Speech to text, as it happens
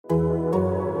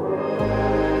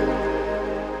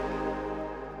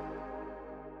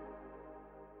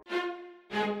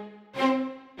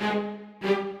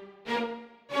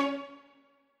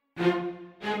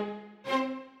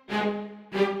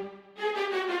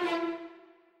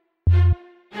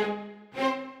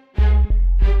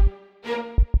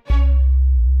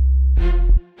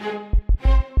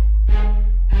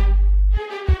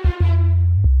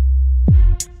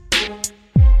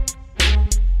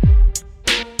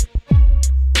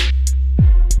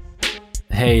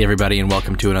Hey everybody, and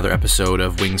welcome to another episode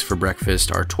of Wings for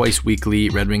Breakfast, our twice weekly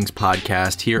Red Wings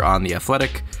podcast here on The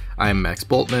Athletic. I'm Max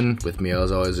Boltman. With me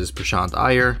as always is Prashant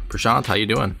Iyer. Prashant, how you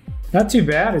doing? Not too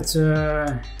bad. It's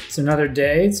another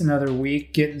day. It's another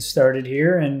week getting started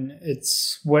here, and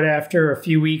it's what after a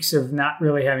few weeks of not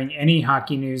really having any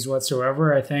hockey news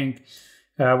whatsoever. I think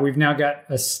we've now got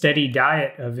a steady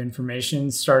diet of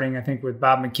information, starting I think with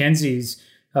Bob McKenzie's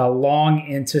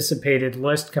long anticipated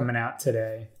list coming out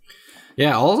today.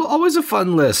 Yeah, always a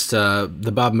fun list.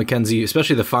 The Bob McKenzie,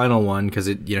 especially the final one, because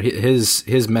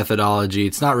his methodology.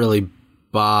 It's not really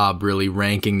Bob really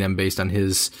ranking them based on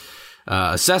his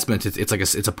assessment.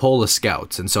 It's a poll of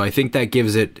scouts, and so I think that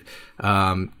gives it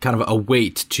kind of a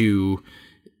weight to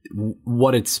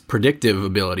what its predictive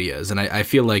ability is. And I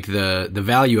feel like the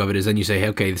value of it is then you say, hey,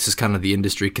 okay, this is kind of the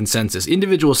industry consensus.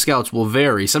 Individual scouts will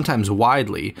vary, sometimes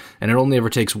widely, and it only ever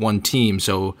takes one team,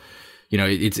 so. You know,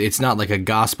 it's not like a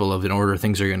gospel of in order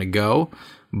things are going to go,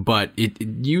 but it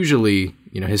usually,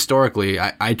 historically,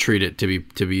 I treat it to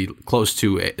be close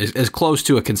to as close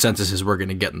to a consensus as we're going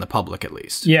to get in the public, at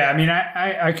least. Yeah, I mean,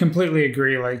 I completely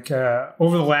agree. Like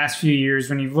over the last few years,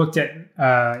 when you've looked at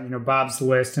Bob's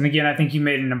list, and again, I think you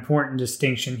made an important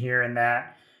distinction here in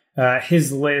that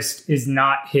his list is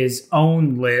not his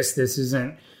own list. This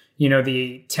isn't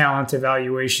the talent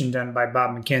evaluation done by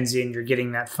Bob McKenzie, and you're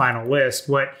getting that final list.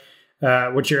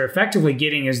 What you're effectively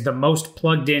getting is the most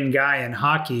plugged in guy in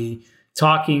hockey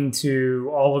talking to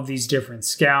all of these different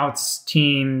scouts,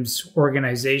 teams,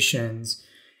 organizations,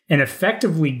 and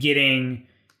effectively getting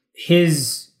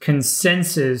his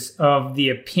consensus of the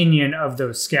opinion of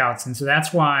those scouts. And so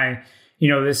that's why,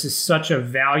 this is such a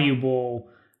valuable,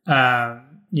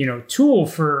 tool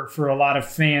for a lot of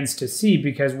fans to see,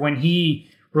 because when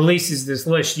he releases this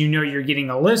list, you're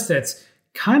getting a list that's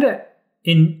kind of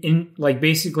in like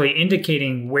basically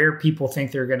indicating where people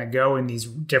think they're going to go in these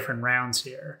different rounds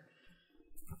here.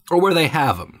 Or where they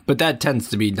have them. But that tends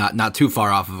to be not too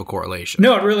far off of a correlation.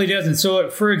 No, it really doesn't.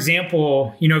 So, for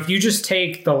example, if you just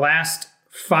take the last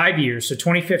 5 years, so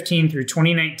 2015 through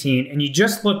 2019, and you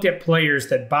just looked at players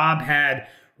that Bob had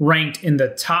ranked in the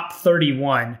top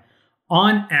 31,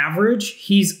 on average,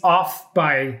 he's off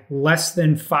by less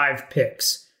than 5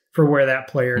 picks for where that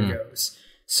player goes.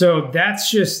 So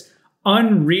that's just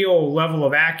unreal level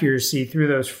of accuracy through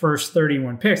those first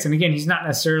 31 picks. And again, he's not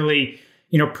necessarily,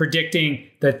 predicting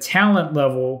the talent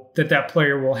level that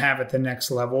player will have at the next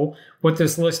level. What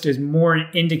this list is more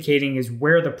indicating is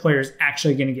where the player is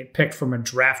actually going to get picked from a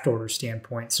draft order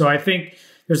standpoint. So I think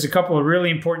there's a couple of really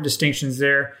important distinctions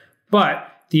there. But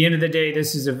at the end of the day,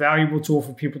 this is a valuable tool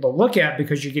for people to look at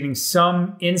because you're getting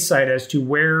some insight as to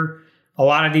where a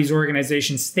lot of these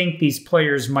organizations think these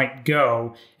players might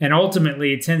go. And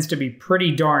ultimately, it tends to be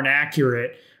pretty darn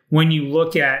accurate when you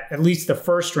look at least the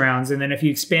first rounds. And then if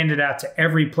you expand it out to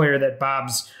every player that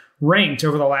Bob's ranked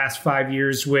over the last 5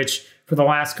 years, which for the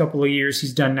last couple of years,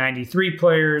 he's done 93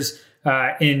 players.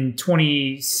 In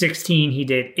 2016, he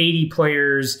did 80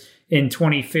 players. In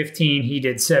 2015, he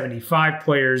did 75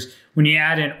 players. When you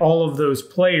add in all of those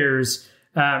players,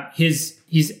 he's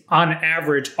on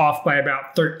average off by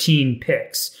about 13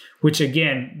 picks, which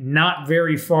again, not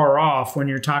very far off when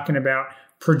you're talking about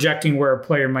projecting where a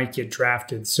player might get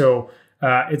drafted. So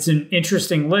it's an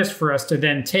interesting list for us to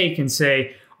then take and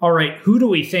say, all right, who do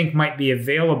we think might be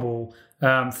available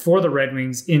for the Red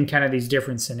Wings in kind of these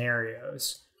different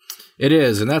scenarios? It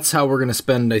is, and that's how we're going to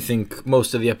spend, I think,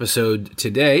 most of the episode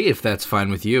today, if that's fine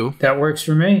with you. That works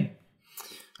for me.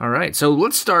 All right, so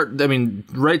let's start,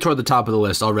 right toward the top of the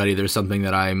list already, there's something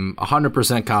that I'm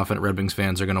 100% confident Red Wings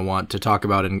fans are going to want to talk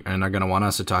about and are going to want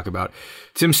us to talk about.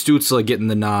 Tim Stützle getting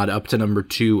the nod up to number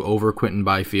 2 over Quinton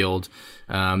Byfield.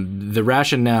 The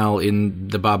rationale in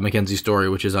the Bob McKenzie story,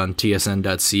 which is on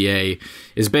tsn.ca,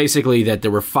 is basically that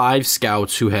there were 5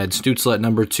 scouts who had Stützle at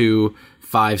number 2,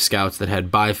 5 scouts that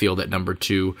had Byfield at number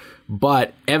 2,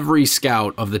 but every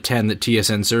scout of the 10 that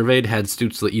TSN surveyed had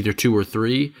Stützle either 2 or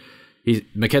 3.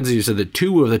 McKenzie said that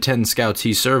 2 of the 10 scouts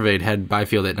he surveyed had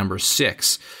Byfield at number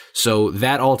 6. So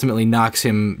that ultimately knocks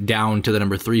him down to the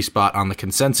number 3 spot on the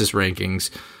consensus rankings.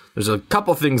 There's a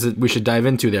couple things that we should dive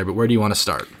into there, but where do you want to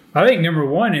start? I think number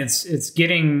one, it's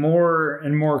getting more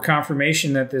and more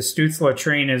confirmation that the Stützle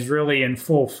train is really in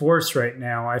full force right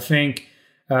now. I think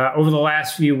over the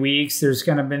last few weeks, there's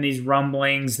kind of been these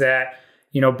rumblings that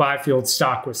Byfield's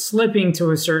stock was slipping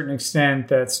to a certain extent,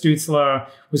 that Stützle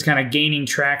was kind of gaining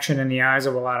traction in the eyes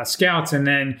of a lot of scouts. And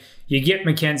then you get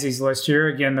McKenzie's list here,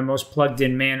 again, the most plugged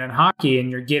in man in hockey, and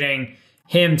you're getting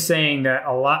him saying that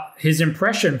his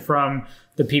impression from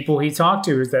the people he talked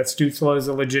to is that Stützle is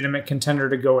a legitimate contender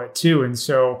to go at 2. And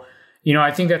so,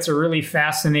 I think that's a really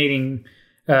fascinating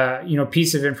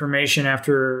piece of information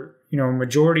after, a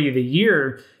majority of the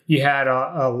year. You had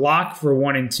a lock for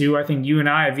 1 and 2. I think you and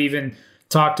I have even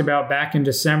talked about back in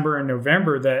December and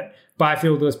November that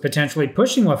Byfield was potentially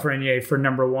pushing Lafreniere for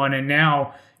number 1. And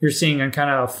now you're seeing a kind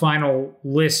of a final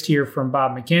list here from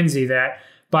Bob McKenzie that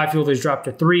Byfield has dropped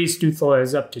to 3, Stützle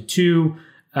is up to 2.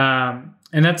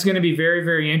 And that's going to be very,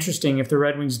 very interesting if the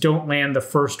Red Wings don't land the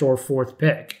 1st or 4th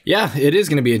pick. Yeah, it is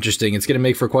going to be interesting. It's going to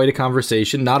make for quite a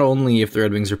conversation, not only if the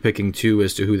Red Wings are picking 2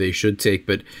 as to who they should take,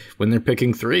 but when they're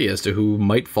picking 3 as to who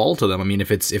might fall to them. I mean, if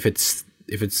the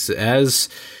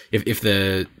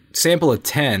sample of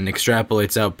 10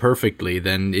 extrapolates out perfectly,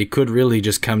 then it could really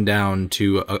just come down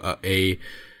to a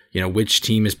which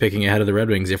team is picking ahead of the Red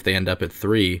Wings if they end up at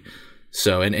 3.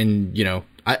 So,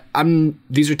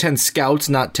 these are 10 scouts,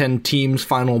 not 10 teams'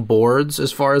 final boards,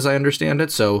 as far as I understand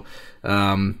it. So,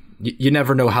 you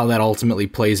never know how that ultimately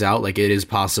plays out. Like, it is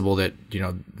possible that,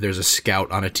 there's a scout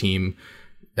on a team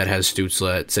that has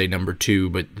Stützle at, say, number 2,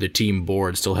 but the team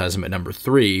board still has him at number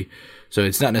 3. So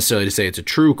it's not necessarily to say it's a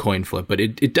true coin flip, but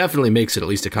it definitely makes it at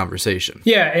least a conversation.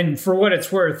 Yeah, and for what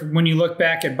it's worth, when you look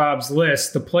back at Bob's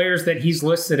list, the players that he's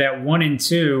listed at 1 and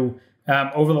 2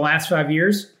 over the last 5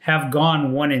 years have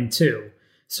gone 1 and 2.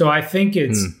 So I think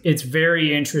it's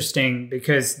very interesting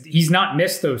because he's not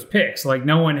missed those picks. Like,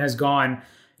 no one has gone,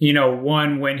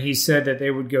 1 when he said that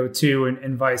they would go 2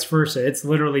 and vice versa. It's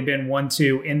literally been 1,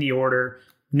 2 in the order,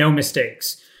 no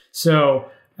mistakes.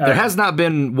 So there has not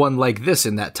been one like this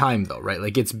in that time, though, right?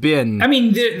 Like, it's been. I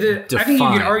mean, I think you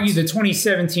could argue the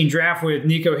 2017 draft with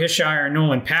Nico Hischier and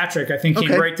Nolan Patrick, I think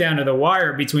came right down to the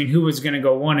wire between who was going to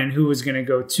go 1 and who was going to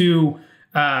go 2.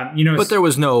 But there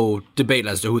was no debate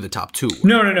as to who the top 2 were.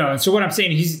 No. And so what I'm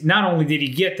saying, he's not only did he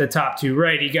get the top 2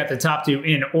 right, he got the top 2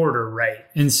 in order right.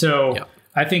 And so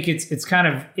I think it's kind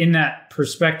of in that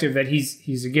perspective that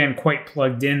he's again quite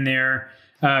plugged in there.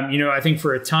 I think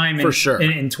for a time in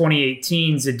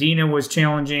 2018, Zadina was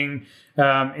challenging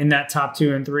in that top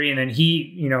 2 and 3. And then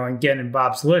he, again, in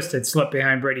Bob's list, had slipped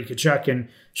behind Brady Tkachuk. And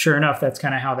sure enough, that's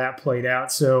kind of how that played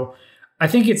out. So I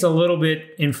think it's a little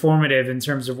bit informative in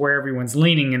terms of where everyone's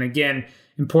leaning. And again,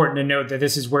 important to note that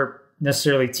this is where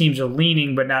necessarily teams are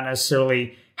leaning, but not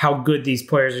necessarily how good these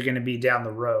players are going to be down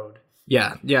the road.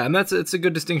 Yeah, and it's a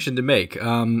good distinction to make.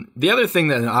 The other thing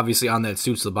that obviously on that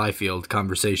Stützle Byfield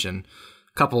conversation,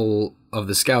 a couple of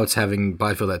the scouts having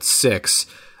Byfield at 6,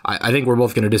 I think we're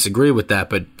both going to disagree with that,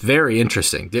 but very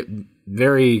interesting,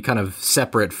 very kind of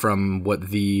separate from what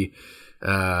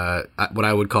what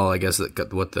I would call, I guess,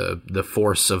 what the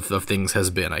force of things has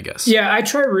been, I guess. Yeah, I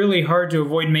try really hard to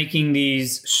avoid making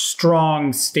these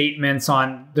strong statements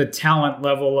on the talent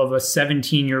level of a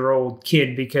 17-year-old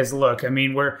kid because, look, I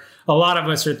mean, a lot of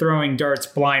us are throwing darts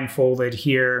blindfolded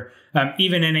here.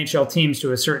 Even NHL teams,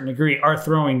 to a certain degree, are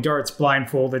throwing darts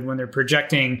blindfolded when they're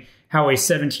projecting how a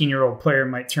 17-year-old player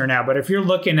might turn out. But if you're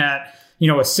looking at, a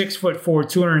 6'4",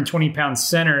 220-pound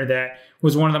center that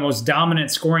was one of the most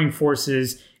dominant scoring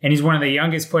forces, and he's one of the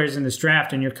youngest players in this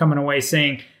draft, and you're coming away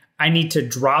saying, I need to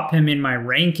drop him in my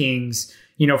rankings,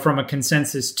 from a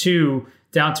consensus 2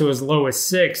 down to as low as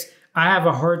 6, I have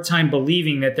a hard time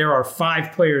believing that there are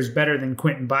 5 players better than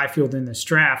Quinton Byfield in this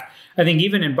draft. I think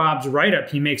even in Bob's write-up,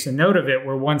 he makes a note of it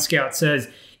where one scout says,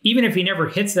 even if he never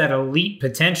hits that elite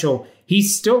potential,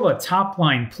 he's still a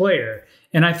top-line player.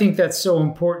 And I think that's so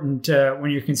important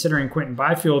when you're considering Quinton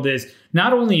Byfield is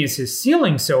not only is his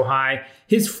ceiling so high,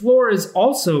 his floor is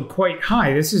also quite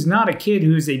high. This is not a kid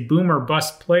who's a boom or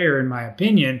bust player, in my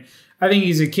opinion. I think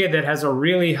he's a kid that has a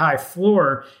really high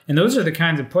floor. And those are the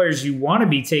kinds of players you want to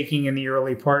be taking in the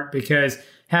early part because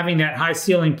having that high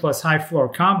ceiling plus high floor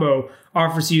combo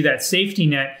offers you that safety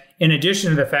net in addition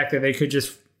to the fact that they could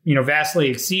just, vastly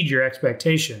exceed your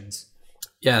expectations.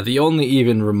 Yeah, the only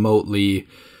even remotely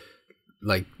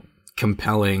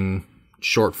compelling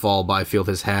shortfall Byfield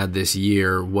has had this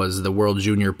year was the World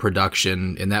Junior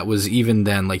production, and that was even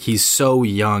then, he's so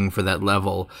young for that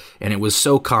level, and it was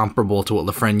so comparable to what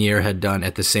Lafreniere had done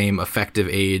at the same effective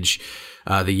age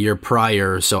the year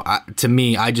prior. So to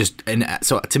me, I just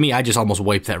almost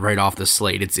wiped that right off the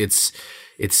slate.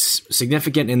 It's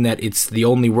significant in that it's the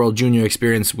only World Junior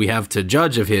experience we have to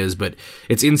judge of his, but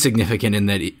it's insignificant in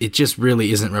that it just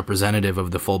really isn't representative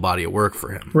of the full body of work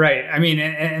for him. Right. I mean,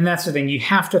 and that's the thing. You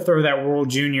have to throw that World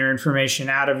Junior information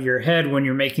out of your head when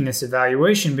you're making this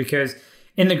evaluation because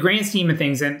in the grand scheme of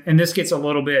things, and this gets a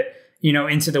little bit,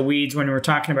 into the weeds when we're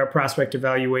talking about prospect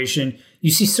evaluation,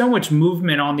 you see so much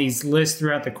movement on these lists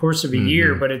throughout the course of a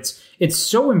year, but it's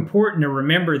so important to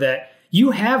remember that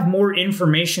you have more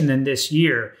information than this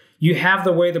year. you have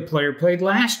the way the player played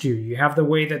last year. You have the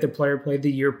way that the player played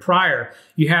the year prior.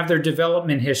 You have their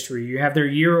development history. You have their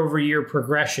year-over-year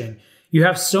progression. You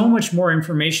have so much more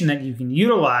information that you can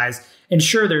utilize. And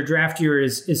sure, their draft year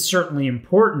is certainly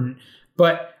important,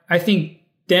 but I think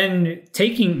then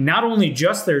taking not only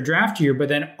just their draft year, but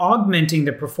then augmenting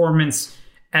the performance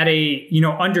at a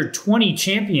under 20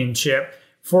 championship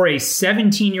for a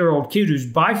 17-year-old kid who's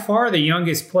by far the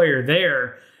youngest player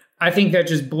there, I think that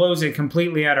just blows it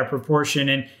completely out of proportion.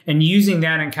 And using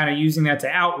that to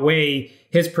outweigh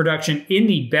his production in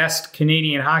the best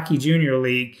Canadian Hockey Junior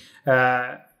League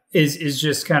is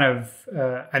just kind of,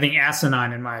 I think,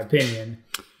 asinine in my opinion.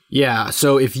 Yeah,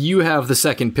 so if you have the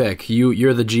second pick,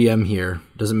 you're the GM here.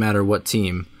 Doesn't matter what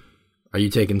team. Are you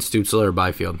taking Stützle or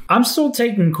Byfield? I'm still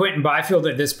taking Quinton Byfield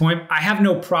at this point. I have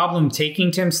no problem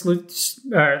taking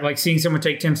seeing someone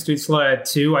take Tim Stützle at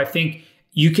 2. I think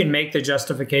you can make the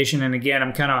justification. And again,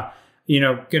 I'm kind of,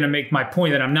 going to make my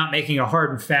point that I'm not making a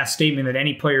hard and fast statement that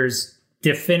any player is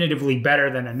definitively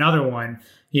better than another one,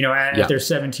 at their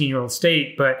 17-year-old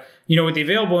state. But, with the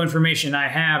available information I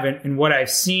have and what I've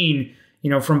seen,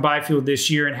 from Byfield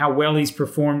this year and how well he's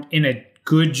performed in a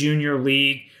good junior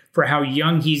league, for how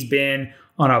young he's been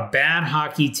on a bad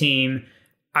hockey team,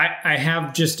 I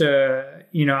have just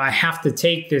I have to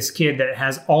take this kid that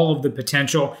has all of the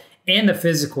potential and the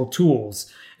physical tools.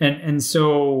 And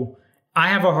so I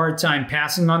have a hard time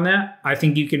passing on that. I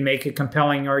think you can make a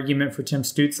compelling argument for Tim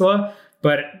Stützle,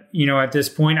 but at this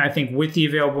point, I think with the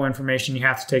available information, you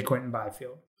have to take Quinton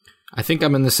Byfield. I think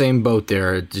I'm in the same boat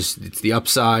there. It's the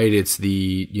upside, it's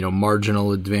the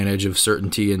marginal advantage of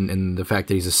certainty, and the fact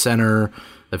that he's a center,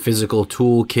 the physical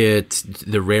toolkit,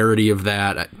 the rarity of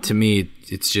that. To me,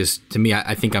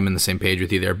 I think I'm in the same page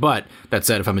with you there. But that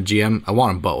said, if I'm a GM, I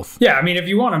want them both. Yeah, I mean, if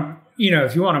you want them,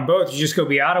 if you want them both, you just go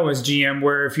be Ottawa's GM.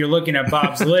 Where if you're looking at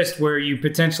Bob's list, where you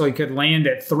potentially could land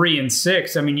at 3 and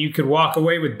 6, I mean, you could walk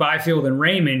away with Byfield and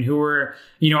Raymond, who are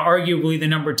arguably the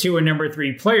number 2 and number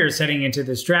 3 players heading into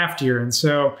this draft year. And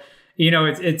so,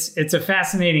 it's a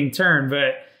fascinating turn,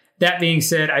 but. That being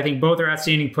said, I think both are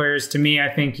outstanding players. To me, I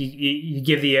think you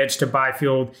give the edge to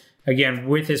Byfield, again,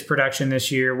 with his production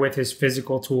this year, with his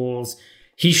physical tools.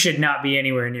 He should not be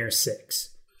anywhere near 6.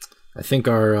 I think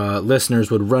our listeners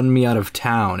would run me out of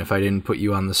town if I didn't put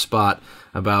you on the spot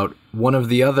about one of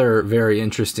the other very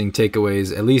interesting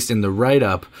takeaways, at least in the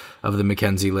write-up of the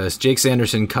Mackenzie list. Jake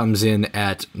Sanderson comes in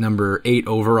at number 8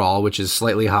 overall, which is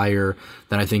slightly higher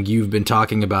than I think you've been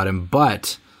talking about him.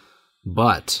 But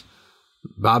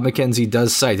Bob McKenzie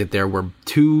does cite that there were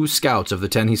 2 scouts of the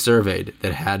 10 he surveyed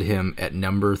that had him at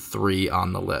number 3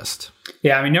 on the list.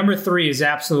 Yeah, I mean, number 3 is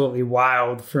absolutely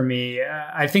wild for me.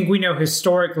 I think we know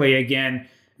historically, again,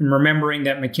 and remembering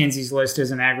that McKenzie's list is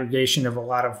an aggregation of a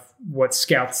lot of what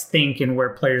scouts think and where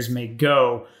players may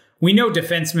go, we know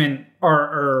defensemen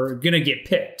are going to get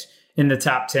picked in the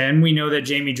top 10. We know that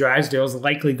Jamie Drysdale is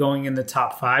likely going in the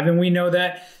top 5, and we know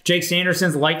that Jake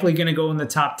Sanderson's likely going to go in the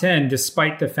top 10,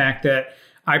 despite the fact that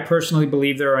I personally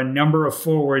believe there are a number of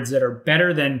forwards that are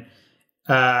better than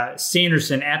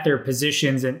Sanderson at their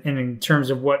positions and in terms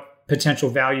of what potential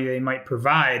value they might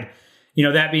provide.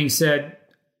 That being said,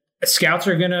 scouts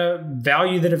are going to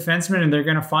value the defenseman, and they're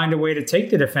going to find a way to take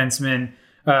the defenseman,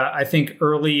 I think,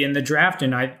 early in the draft.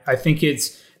 And I think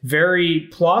it's very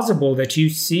plausible that you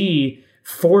see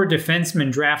 4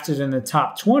 defensemen drafted in the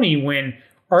top 20 when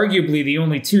arguably the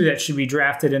only 2 that should be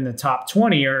drafted in the top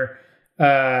 20 are,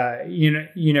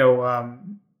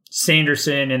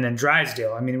 Sanderson and then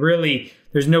Drysdale. I mean, really,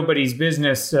 there's nobody's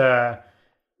business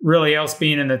really else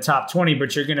being in the top 20,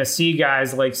 but you're going to see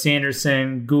guys like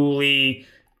Sanderson, Gooley,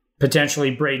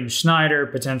 potentially Braden Schneider,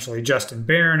 potentially Justin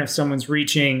Barron if someone's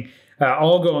reaching,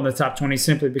 all go in the top 20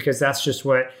 simply because that's just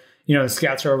what the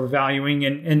scouts are overvaluing.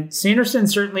 And Sanderson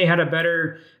certainly had a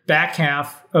better back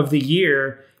half of the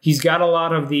year. He's got a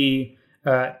lot of the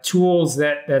tools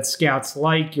that scouts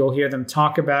like. You'll hear them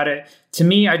talk about it. To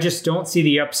me, I just don't see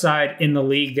the upside in the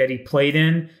league that he played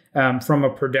in from a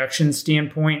production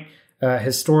standpoint.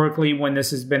 Historically, when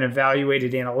this has been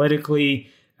evaluated analytically,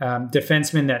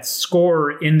 defensemen that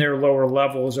score in their lower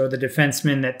levels are the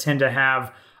defensemen that tend to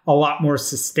have a lot more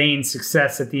sustained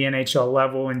success at the NHL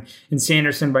level. And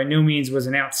Sanderson by no means was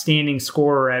an outstanding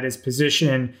scorer at his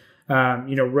position,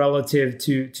 relative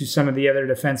to some of the other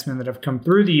defensemen that have come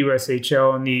through the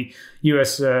USHL and the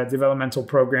US developmental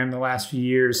program the last few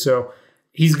years. So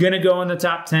he's going to go in the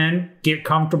top 10, get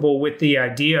comfortable with the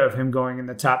idea of him going in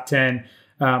the top 10.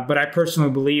 But I personally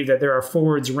believe that there are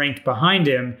forwards ranked behind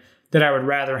him that I would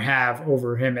rather have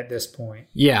over him at this point.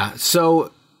 Yeah,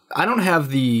 so I don't have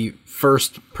the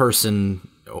first person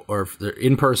or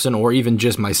in person, or even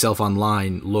just myself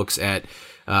online, looks at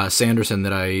Sanderson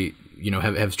that I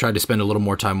have tried to spend a little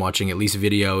more time watching at least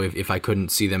video if I couldn't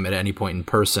see them at any point in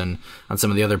person on some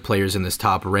of the other players in this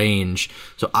top range.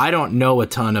 So I don't know a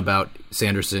ton about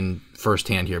Sanderson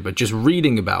firsthand here, but just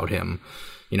reading about him,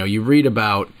 you read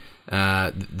about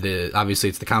obviously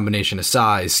it's the combination of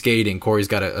size, skating. Corey's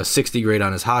got a 60 grade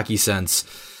on his hockey sense.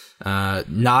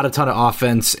 Not a ton of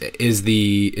offense is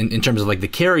in terms of like the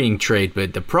carrying trait,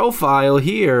 but the profile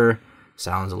here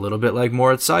sounds a little bit like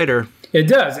Moritz Seider. It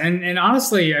does. And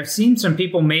honestly, I've seen some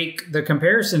people make the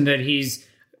comparison that he's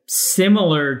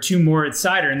similar to Moritz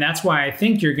Seider. And that's why I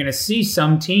think you're going to see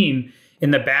some team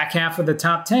in the back half of the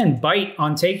top 10 bite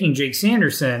on taking Jake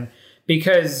Sanderson,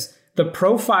 because the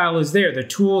profile is there. The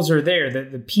tools are there.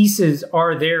 The pieces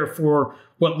are there for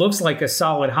what looks like a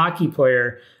solid hockey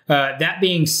player. That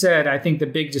being said, I think the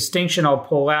big distinction I'll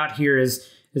pull out here is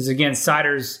again,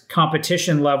 Seider's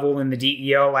competition level in the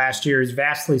DEL last year is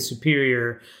vastly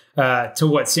superior to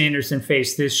what Sanderson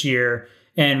faced this year.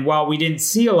 And while we didn't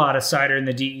see a lot of Seider in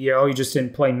the DEL, he just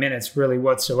didn't play minutes really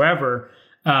whatsoever.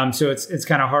 So it's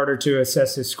kind of harder to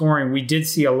assess his scoring. We did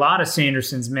see a lot of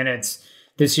Sanderson's minutes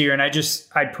this year. And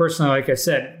I personally, like I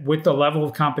said, with the level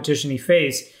of competition he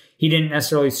faced, he didn't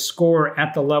necessarily score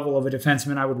at the level of a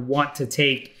defenseman I would want to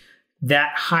take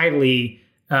that highly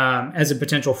as a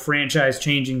potential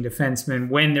franchise-changing defenseman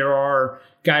when there are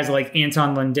guys like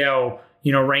Anton Lundell,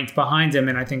 ranked behind him.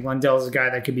 And I think Lundell is a guy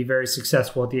that could be very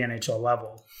successful at the NHL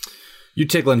level. You'd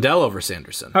take Lundell over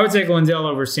Sanderson. I would take Lundell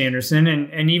over Sanderson.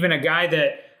 And even a guy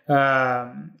that,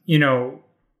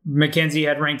 Mackenzie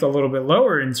had ranked a little bit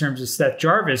lower in terms of Seth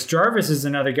Jarvis. Jarvis is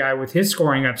another guy with his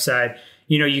scoring upside.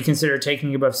 You consider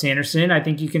taking above Sanderson. I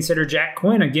think you consider Jack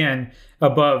Quinn, again,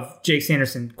 above Jake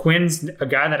Sanderson. Quinn's a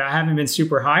guy that I haven't been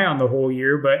super high on the whole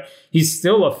year, but he's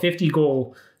still a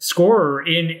 50-goal scorer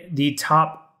in the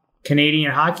top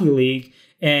Canadian Hockey League.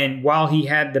 And while he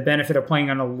had the benefit of playing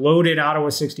on a loaded Ottawa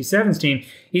 67s team,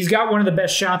 he's got one of the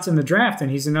best shots in the draft,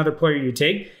 and he's another player you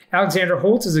take. Alexander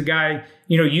Holtz is a guy,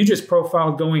 you just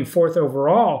profiled going fourth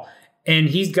overall, and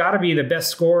he's got to be the best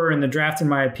scorer in the draft, in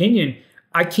my opinion.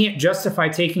 I can't justify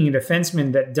taking a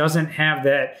defenseman that doesn't have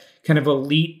that kind of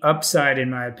elite upside, in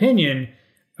my opinion,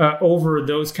 over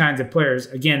those kinds of players.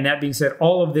 Again, that being said,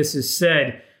 all of this is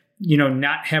said,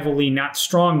 not heavily, not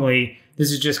strongly.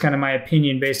 This is just kind of my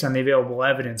opinion based on the available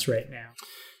evidence right now.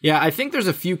 Yeah, I think there's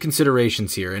a few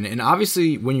considerations here. And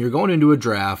obviously, when you're going into a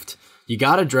draft, you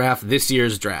got to draft this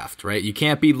year's draft, right? You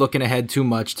can't be looking ahead too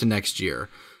much to next year.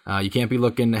 You can't be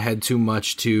looking ahead too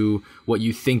much to what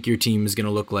you think your team is going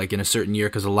to look like in a certain year,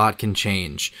 because a lot can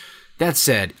change. That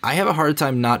said, I have a hard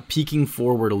time not peeking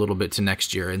forward a little bit to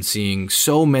next year and seeing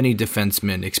so many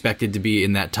defensemen expected to be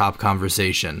in that top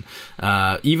conversation,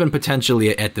 even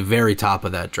potentially at the very top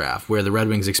of that draft, where the Red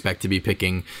Wings expect to be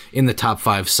picking in the top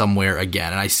 5 somewhere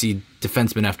again. And I see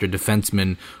defenseman after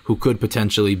defenseman who could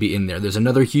potentially be in there. There's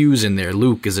another Hughes in there.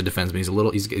 Luke is a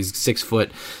defenseman. He's 6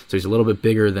 foot, so he's a little bit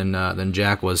bigger than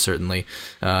Jack was, certainly.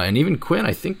 And even Quinn,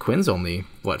 I think Quinn's only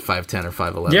 5'10" or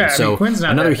 5'11". Yeah, so Quinn's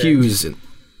not another that big. Hughes.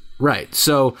 Right.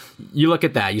 So you look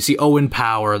at that. You see Owen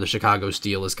Power, the Chicago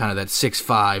Steel, is kind of that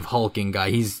 6'5" hulking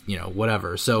guy. He's,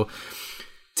 whatever. So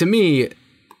to me,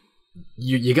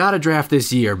 you got to draft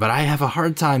this year, but I have a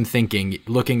hard time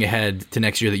looking ahead to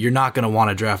next year, that you're not going to want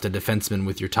to draft a defenseman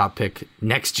with your top pick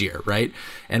next year, right?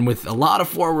 And with a lot of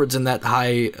forwards in that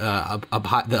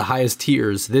the highest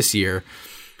tiers this year,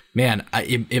 man,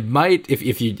 it might,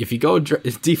 if you go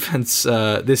defense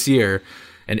this year,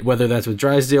 and whether that's with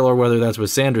Drysdale or whether that's with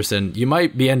Sanderson, you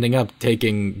might be ending up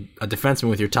taking a defenseman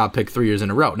with your top pick 3 years in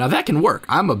a row. Now, that can work.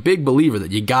 I'm a big believer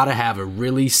that you got to have a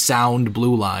really sound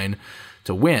blue line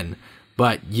to win.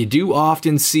 But you do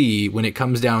often see, when it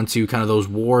comes down to kind of those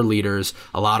war leaders,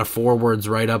 a lot of forwards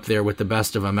right up there with the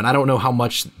best of them. And I don't know how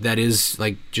much that is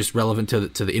just relevant to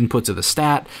the inputs of the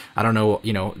stat. I don't know,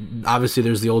 obviously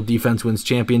there's the old defense wins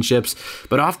championships,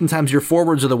 but oftentimes your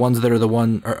forwards are the ones that are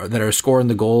that are scoring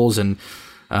the goals. And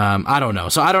I don't know.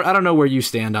 So I don't know where you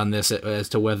stand on this as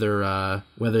to whether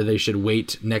they should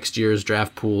weight next year's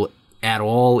draft pool at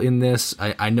all in this.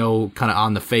 I know kind of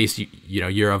on the face,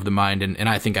 you're of the mind, and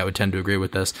I think I would tend to agree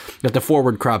with this, that the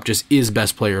forward crop just is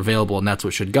best player available, and that's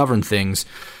what should govern things.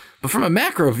 But from a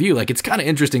macro view, it's kind of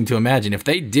interesting to imagine if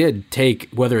they did take,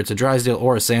 whether it's a Drysdale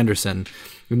or a Sanderson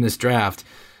in this draft,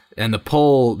 and the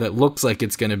poll that looks like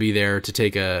it's going to be there to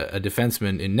take a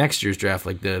defenseman in next year's draft,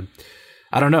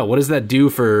 I don't know. What does that do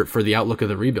for the outlook of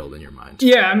the rebuild in your mind?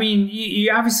 Yeah, I mean,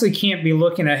 you obviously can't be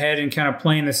looking ahead and kind of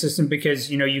playing the system because,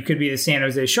 you could be the San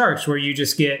Jose Sharks where you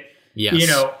just get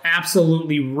Yes.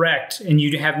 Absolutely wrecked, and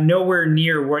you have nowhere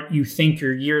near what you think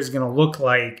your year is going to look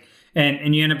like,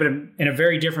 and you end up in a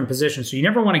very different position. So you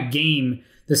never want to game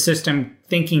the system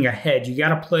thinking ahead. You got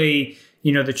to play,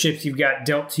 the chips you've got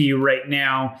dealt to you right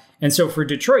now. And so for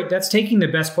Detroit, that's taking the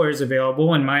best players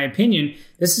available. In my opinion,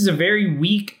 this is a very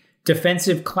weak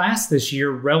defensive class this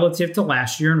year relative to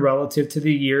last year and relative to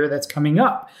the year that's coming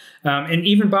up. And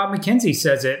even Bob McKenzie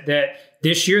says it, that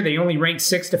this year they only ranked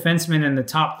 6 defensemen in the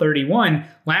top 31.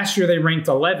 Last year they ranked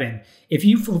 11. If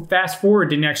you fast forward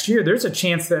to next year, there's a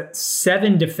chance that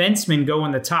 7 defensemen go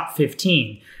in the top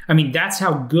 15. I mean, that's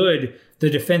how good the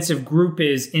defensive group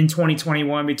is in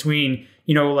 2021 between,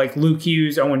 like Luke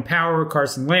Hughes, Owen Power,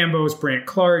 Carson Lambos, Brant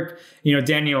Clark,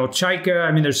 Daniel Chaika.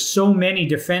 I mean, there's so many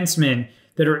defensemen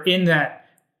that are in that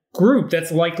group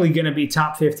that's likely going to be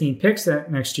top 15 picks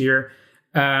next year.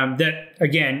 That,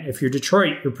 again, if you're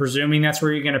Detroit, you're presuming that's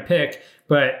where you're going to pick.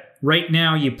 But right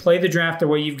now, you play the draft the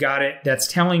way you've got it. That's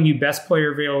telling you best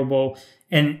player available.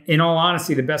 And in all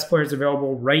honesty, the best players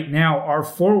available right now are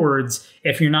forwards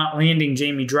if you're not landing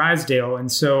Jamie Drysdale. And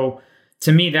so,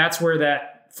 to me, that's where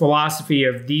that philosophy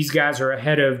of these guys are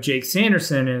ahead of Jake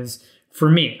Sanderson is for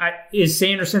me. Is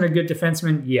Sanderson a good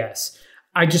defenseman? Yes.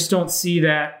 I just don't see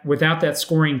that without that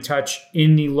scoring touch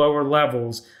in the lower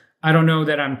levels. I don't know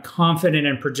that I'm confident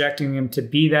in projecting him to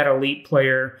be that elite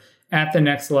player at the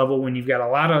next level when you've got a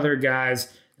lot of other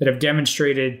guys that have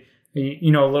demonstrated, a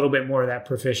little bit more of that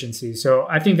proficiency. So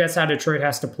I think that's how Detroit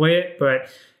has to play it. But,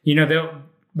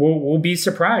 we'll be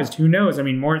surprised. Who knows? I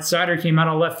mean, Moritz Seider came out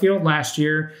of left field last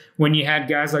year when you had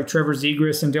guys like Trevor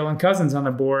Zegras and Dylan Cousins on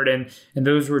the board, and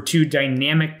those were 2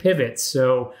 dynamic pivots.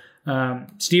 So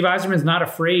Steve Yzerman's not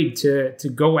afraid to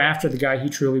go after the guy he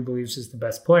truly believes is the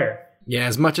best player. Yeah,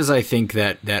 as much as I think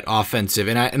that offensive,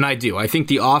 and I do, I think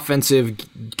the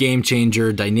offensive game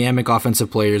changer, dynamic offensive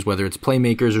players, whether it's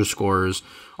playmakers or scorers,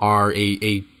 are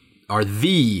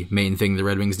the main thing the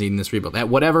Red Wings need in this rebuild at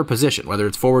whatever position, whether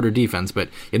it's forward or defense. But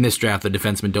in this draft, the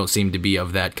defensemen don't seem to be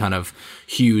of that kind of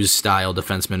Hughes-style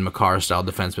defenseman, Makar-style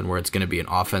defenseman, where it's going to be an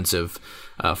offensive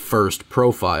first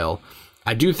profile.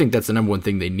 I do think that's the number one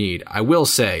thing they need. I will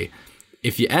say,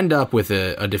 if you end up with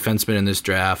a defenseman in this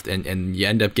draft and you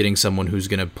end up getting someone who's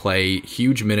going to play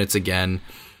huge minutes again,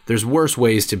 there's worse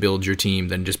ways to build your team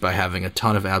than just by having a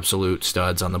ton of absolute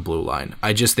studs on the blue line.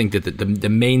 I just think that the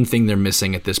main thing they're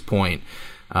missing at this point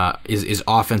is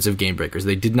offensive game breakers.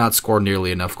 They did not score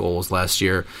nearly enough goals last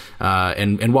year.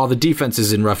 And while the defense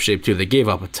is in rough shape too, they gave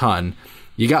up a ton.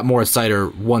 You got Moritz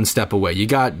Seider one step away. You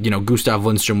got, Gustav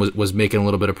Lindstrom was making a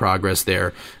little bit of progress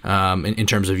there in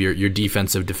terms of your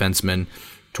defensive defenseman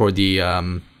toward the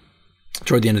end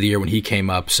of the year when he came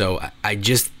up. So I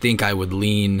just think I would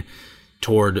lean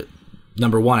toward,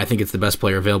 number one, I think it's the best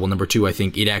player available. Number two, I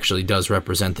think it actually does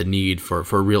represent the need for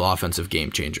real offensive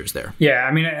game changers there. Yeah,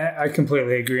 I mean, I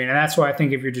completely agree. And that's why I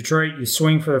think if you're Detroit, you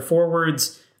swing for the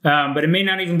forwards. But it may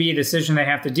not even be a decision they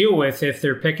have to deal with if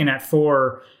they're picking at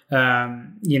 4.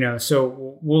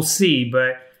 So we'll see.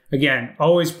 But again,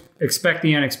 always expect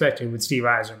the unexpected with Steve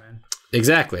Yzerman.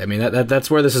 Exactly. I mean,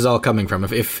 that's where this is all coming from.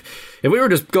 If we were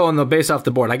just going based off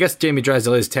the board, I guess Jamie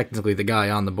Drysdale is technically the guy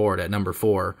on the board at number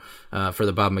 4 for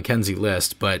the Bob McKenzie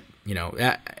list. But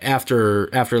after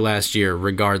last year,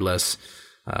 regardless,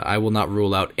 I will not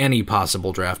rule out any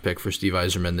possible draft pick for Steve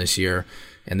Yzerman this year.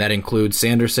 And that includes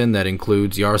Sanderson, that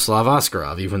includes Yaroslav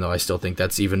Askarov, even though I still think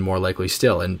that's even more likely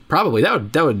still. And probably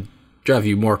that would drive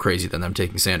you more crazy than them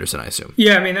taking Sanderson, I assume.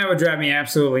 Yeah, I mean, that would drive me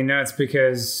absolutely nuts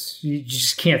because you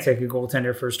just can't take a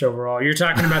goaltender first overall. You're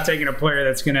talking about taking a player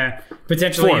that's going to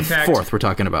potentially impact... Fourth, we're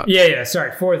talking about. Yeah,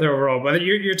 sorry, 4th overall. But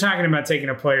you're talking about taking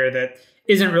a player that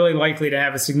isn't really likely to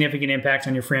have a significant impact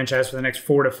on your franchise for the next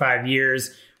 4 to 5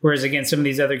 years. Whereas, again, some of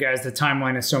these other guys, the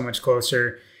timeline is so much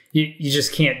closer. You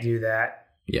just can't do that.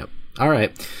 Yep. All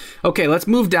right. Okay, let's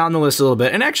move down the list a little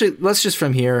bit. And actually, let's just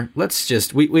from here,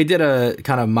 we did a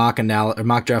kind of mock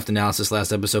draft analysis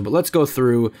last episode, but let's go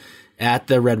through at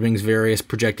the Red Wings' various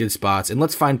projected spots, and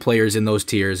let's find players in those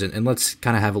tiers, and let's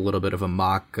kind of have a little bit of a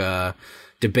mock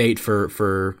debate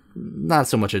for not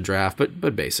so much a draft,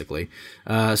 but basically.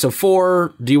 So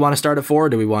 4, do you want to start at 4, or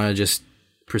do we want to just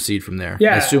proceed from there?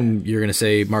 Yeah. I assume you're going to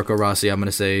say Marco Rossi. I'm going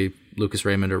to say Lucas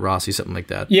Raymond or Rossi, something like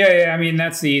that. Yeah. I mean,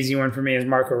 that's the easy one for me is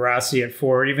Marco Rossi at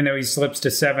 4, even though he slips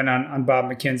to 7 on Bob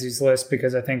McKenzie's list,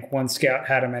 because I think one scout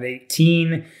had him at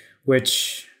 18,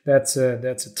 which that's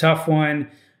a tough one.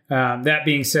 That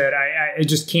being said, I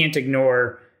just can't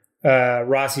ignore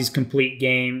Rossi's complete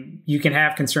game. You can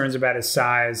have concerns about his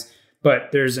size,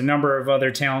 but there's a number of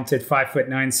other talented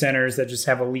 5'9" centers that just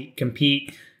have elite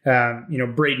compete.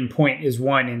 Braden Point is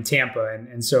one in Tampa,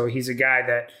 and so he's a guy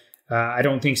that I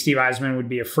don't think Steve Yzerman would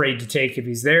be afraid to take if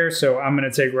he's there, so I'm going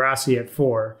to take Rossi at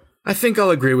 4. I think I'll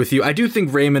agree with you. I do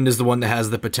think Raymond is the one that has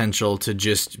the potential to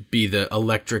just be the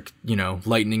electric,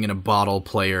 lightning in a bottle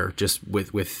player, just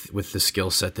with the skill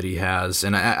set that he has.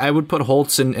 And I would put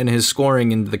Holtz and his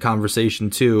scoring into the conversation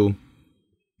too.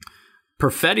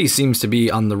 Perfetti seems to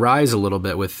be on the rise a little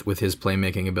bit with his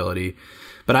playmaking ability.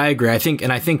 But I agree. I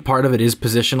think part of it is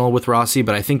positional with Rossi,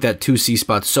 but I think that 2C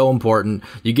spot's so important.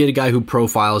 You get a guy who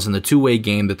profiles in the two-way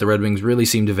game that the Red Wings really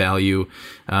seem to value.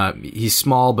 He's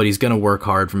small, but he's going to work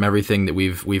hard from everything that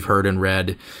we've heard and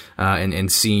read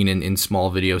and seen in small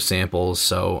video samples.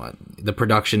 So the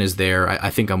production is there.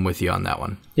 I think I'm with you on that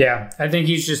one. Yeah, I think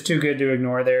he's just too good to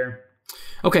ignore there.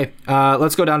 Okay,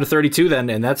 let's go down to 32 then,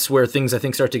 and that's where things I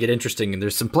think start to get interesting. And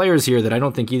there's some players here that I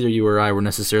don't think either you or I were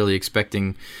necessarily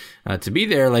expecting to be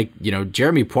there, like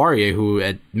Jeremy Poirier, who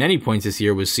at many points this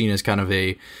year was seen as kind of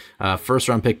a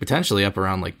first-round pick, potentially up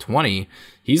around like 20.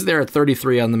 He's there at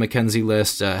 33 on the McKenzie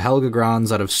list. Helge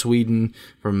Grans out of Sweden,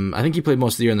 I think he played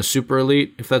most of the year in the Super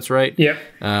Elite, if that's right. Yep.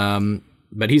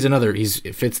 But he's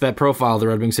fits that profile the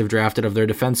Red Wings have drafted of their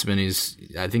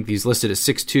defenseman. I think he's listed at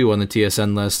 6'2" on the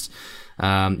TSN list.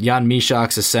 Jan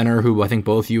Myšak's a center who I think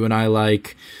both you and I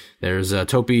like. There's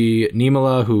Topi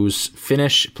Niemela, who's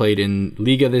Finnish, played in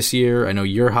Liga this year. I know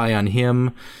you're high on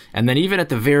him. And then even at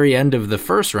the very end of the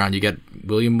first round, you got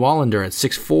William Wallander at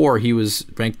 6'4". He was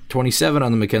ranked 27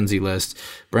 on the McKenzie list.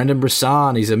 Brendan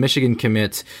Brisson, he's a Michigan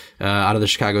commit out of the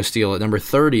Chicago Steel at number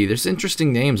 30. There's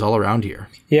interesting names all around here.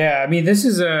 Yeah, I mean,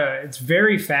 it's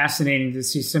very fascinating to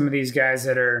see some of these guys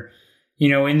that are,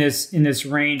 in this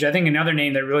range. I think another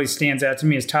name that really stands out to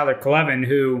me is Tyler Kleven,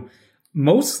 who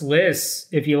most lists,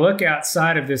 if you look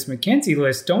outside of this McKenzie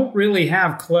list, don't really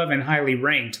have Kleven highly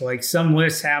ranked. Like some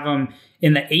lists have him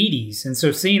in the 80s. And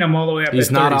so seeing him all the way up,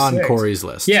 he's not on Corey's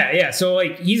list. Yeah. So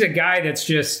like he's a guy that's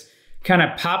just kind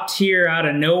of popped here out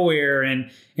of nowhere.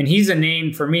 And he's a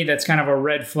name for me that's kind of a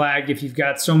red flag if you've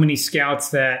got so many scouts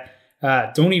that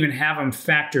don't even have him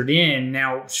factored in.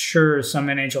 Now, sure, some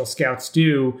NHL scouts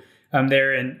do.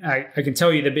 There, and I can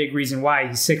tell you the big reason why.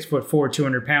 He's 6'4",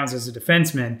 200 pounds as a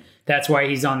defenseman. That's why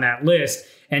he's on that list.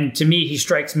 And to me, he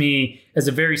strikes me as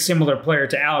a very similar player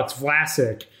to Alex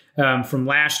Vlasic from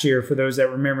last year. For those that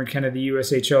remember kind of the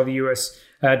USHL, the US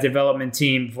development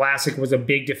team, Vlasic was a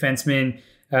big defenseman,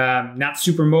 not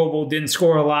super mobile, didn't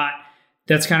score a lot.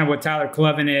 That's kind of what Tyler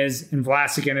Kleven is, and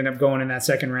Vlasic ended up going in that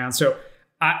second round. So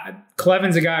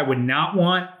Kleven's a guy I would not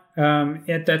want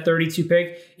at that 32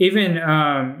 pick. Even,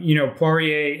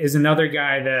 Poirier is another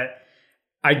guy that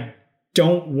I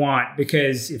don't want,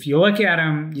 because if you look at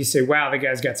him, you say, wow, the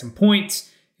guy's got some points.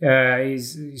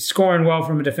 He's scoring well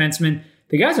from a defenseman.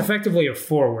 The guy's effectively a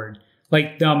forward.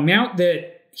 Like the amount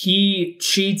that he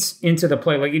cheats into the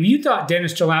play. Like if you thought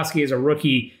Dennis Cholowski as a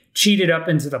rookie cheated up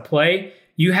into the play,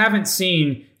 you haven't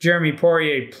seen Jeremy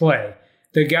Poirier play.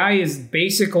 The guy is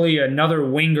basically another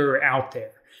winger out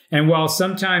there. And while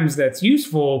sometimes that's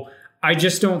useful, I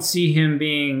just don't see him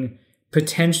being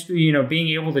being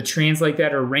able to translate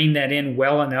that or rein that in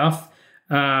well enough,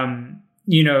 to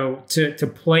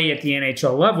play at the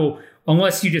NHL level,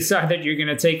 unless you decide that you're going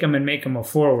to take him and make him a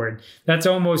forward. That's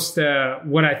almost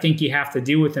what I think you have to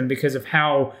do with him because of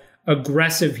how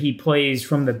aggressive he plays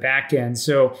from the back end.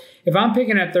 So if I'm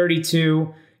picking at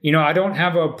 32, I don't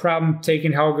have a problem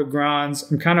taking Helge Grans.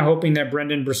 I'm kind of hoping that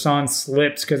Brendan Brisson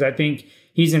slips because I think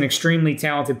he's an extremely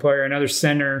talented player, another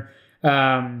center,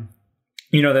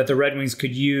 that the Red Wings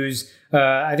could use.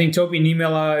 I think Topi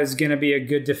Niemela is going to be a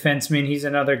good defenseman. He's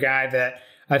another guy that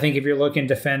I think if you're looking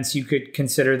defense, you could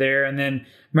consider there. And then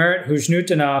Merit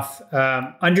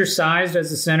Huzhnutinov, undersized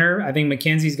as a center. I think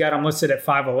McKenzie's got him listed at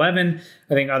 5'11".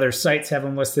 I think other sites have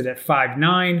him listed at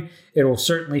 5'9". It will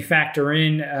certainly factor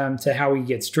in to how he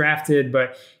gets drafted.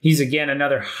 But he's, again,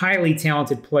 another highly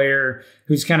talented player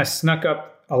who's kind of snuck up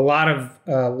a lot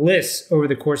of lists over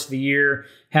the course of the year,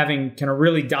 having kind of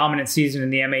really dominant season in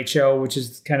the MHL, which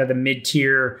is kind of the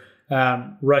mid-tier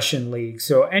Russian league.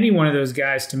 So any one of those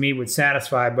guys to me would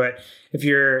satisfy. But if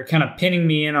you're kind of pinning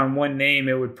me in on one name,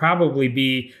 it would probably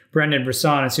be Brendan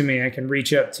Brisson, assuming I can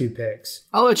reach up 2 picks.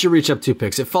 I'll let you reach up 2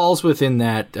 picks. It falls within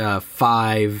that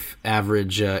 5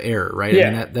 average error, right? Yeah.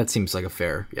 I mean, that seems like a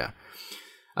fair, yeah.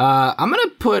 I'm going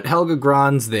to put Helge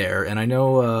Grans there, and I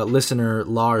know listener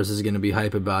Lars is going to be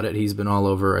hype about it. He's been all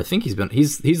over. I think he's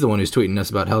the one who's tweeting us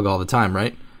about Helge all the time,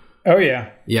 right? Oh, yeah.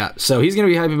 Yeah, so he's going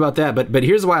to be hype about that. But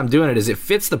here's why I'm doing it, is it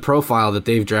fits the profile that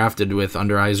they've drafted with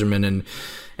under Yzerman.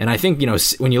 And I think,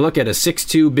 when you look at a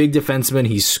 6'2" big defenseman,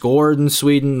 he's scored in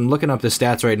Sweden. I'm looking up the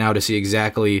stats right now to see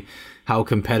exactly how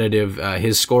competitive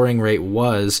his scoring rate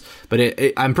was, but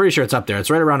I'm pretty sure it's up there. It's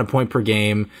right around a point per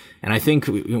game, and I think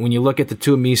when you look at the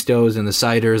Tuomistos and the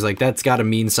Seiders, like that's got to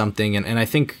mean something, and I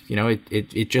think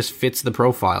it just fits the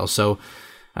profile. So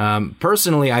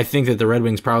personally, I think that the Red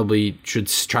Wings probably should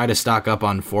try to stock up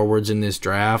on forwards in this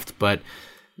draft, but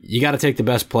you got to take the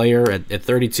best player at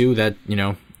 32. That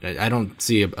I don't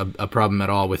see a problem at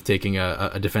all with taking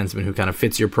a defenseman who kind of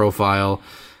fits your profile.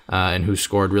 And who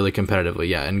scored really competitively.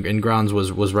 Yeah, and Grans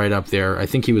was right up there. I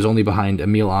think he was only behind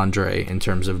Emil Andre in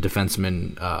terms of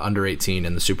defensemen under 18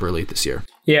 in the Super Elite this year.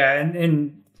 Yeah,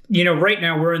 and right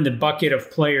now we're in the bucket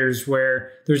of players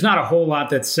where there's not a whole lot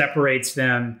that separates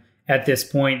them at this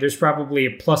point. There's probably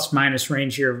a plus-minus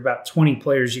range here of about 20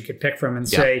 players you could pick from and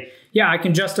say, I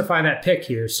can justify that pick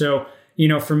here. So,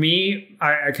 for me,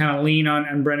 I kind of lean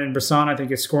on Brendan Brisson. I think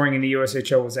his scoring in the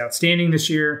USHL was outstanding this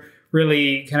year.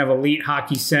 Really kind of elite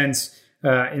hockey sense,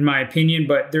 in my opinion.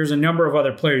 But there's a number of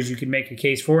other players you could make a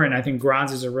case for, and I think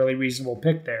Grans is a really reasonable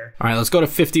pick there. All right, let's go to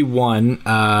 51.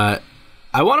 I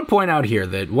want to point out here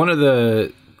that one of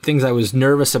the things I was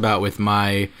nervous about with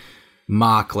my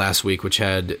mock last week, which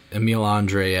had Emil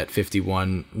Andre at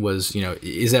 51, was,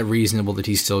 is that reasonable that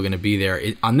he's still going to be there?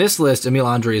 On this list, Emil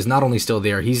Andre is not only still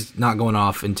there, he's not going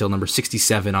off until number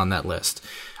 67 on that list.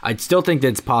 I still think that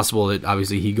it's possible that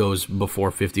obviously he goes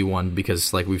before 51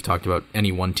 because, like we've talked about,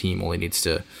 any one team only needs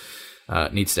to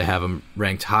have him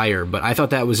ranked higher. But I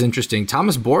thought that was interesting.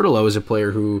 Thomas Bordeleau is a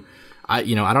player who I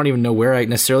don't even know where I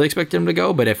necessarily expect him to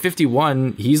go, but at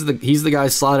 51, he's the guy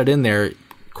slotted in there.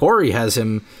 Corey has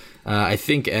him, I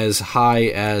think, as high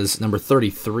as number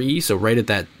 33, so right at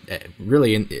that,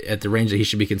 really at the range that he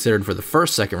should be considered for the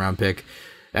first second-round pick.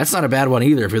 That's not a bad one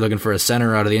either if you're looking for a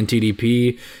center out of the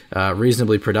NTDP,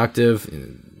 reasonably productive.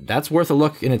 That's worth a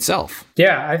look in itself.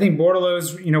 Yeah, I think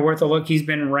Bordeleau's worth a look. He's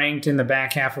been ranked in the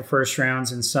back half of first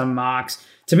rounds in some mocks.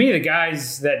 To me, the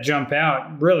guys that jump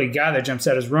out, really guy that jumps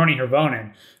out is Roni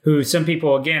Hirvonen, who some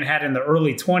people, again, had in the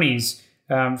early 20s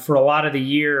for a lot of the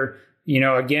year,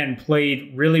 again,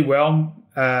 played really well.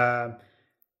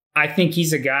 I think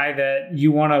he's a guy that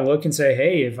you want to look and say,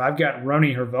 hey, if I've got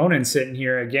Roni Hirvonen sitting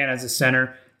here again as a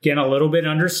center, again, a little bit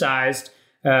undersized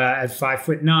at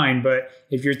 5'9", but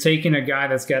if you're taking a guy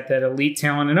that's got that elite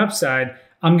talent and upside,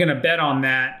 I'm going to bet on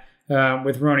that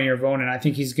with Roni Hirvonen. I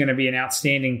think he's going to be an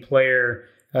outstanding player,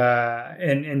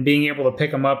 and being able to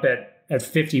pick him up at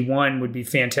 51 would be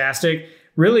fantastic.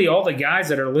 Really, all the guys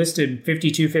that are listed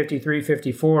 52, 53,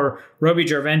 54, Roby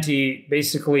Järventie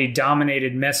basically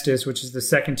dominated Mestis, which is the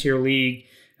second-tier league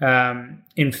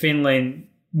in Finland,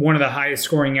 one of the highest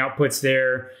scoring outputs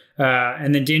there.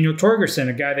 And then Daniel Torgerson,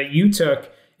 a guy that you took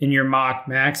in your mock,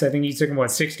 Max. I think you took him,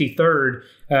 63rd?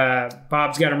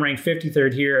 Bob's got him ranked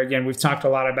 53rd here. Again, we've talked a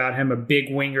lot about him, a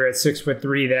big winger at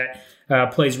 6'3"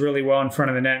 that plays really well in front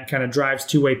of the net and kind of drives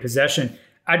two-way possession.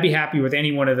 I'd be happy with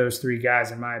any one of those three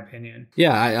guys, in my opinion.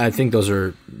 Yeah, I think those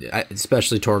are,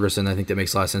 especially Torgerson, I think that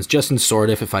makes a lot of sense. Justin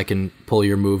Sourdif, if I can pull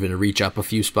your move and reach up a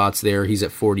few spots there, he's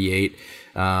at 48.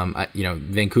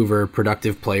 Vancouver,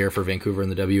 productive player for Vancouver in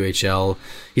the WHL.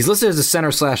 He's listed as a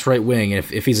center/right wing.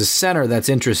 If he's a center, that's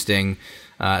interesting,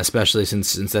 especially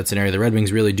since that's an area the Red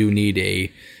Wings really do need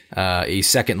a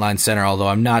second-line center, although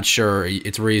I'm not sure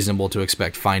it's reasonable to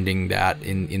expect finding that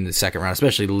in the second round,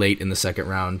 especially late in the second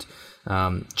round.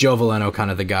 Joe Veleno, kind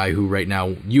of the guy who right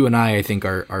now you and I think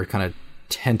are kind of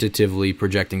tentatively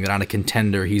projecting that on a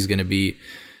contender he's going to be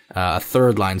a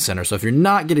third-line center. So if you're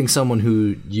not getting someone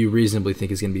who you reasonably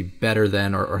think is going to be better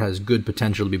than or has good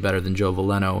potential to be better than Joe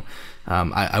Veleno,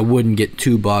 I wouldn't get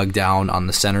too bogged down on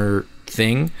the center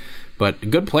thing. But a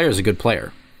good player is a good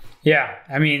player. Yeah,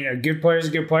 I mean, a good player is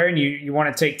a good player, and you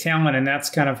want to take talent, and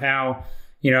that's kind of how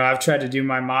I've tried to do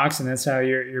my mocks, and that's how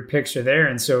your picks are there.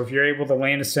 And so if you're able to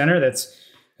land a center, that's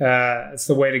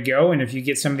the way to go. And if you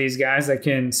get some of these guys that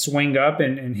can swing up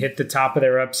and hit the top of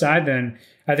their upside, then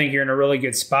I think you're in a really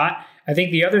good spot. I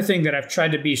think the other thing that I've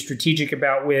tried to be strategic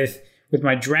about with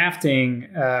my drafting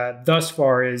thus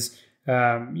far is,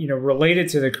 related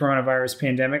to the coronavirus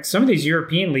pandemic, some of these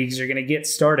European leagues are going to get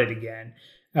started again.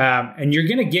 And you're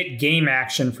going to get game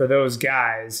action for those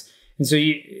guys. And so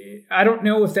I don't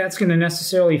know if that's going to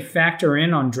necessarily factor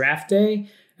in on draft day,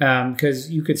 because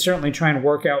you could certainly try and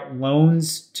work out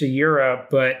loans to Europe.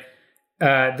 But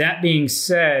that being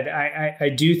said, I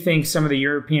do think some of the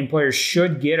European players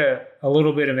should get a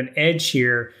little bit of an edge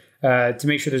here to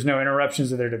make sure there's no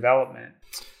interruptions of their development.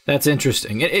 That's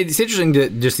interesting. It's interesting to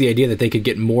just the idea that they could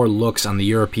get more looks on the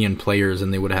European players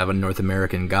than they would have on North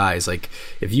American guys. Like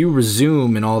if you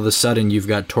resume and all of a sudden you've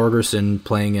got Torgerson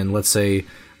playing in, let's say,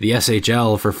 the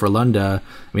SHL for Frölunda.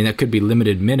 I mean, that could be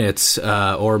limited minutes,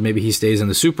 or maybe he stays in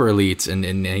the Super Elites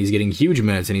and he's getting huge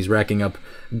minutes and he's racking up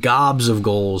gobs of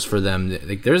goals for them.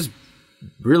 Like, there's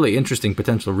really interesting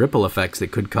potential ripple effects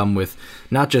that could come with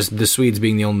not just the Swedes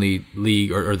being the only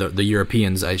league, or the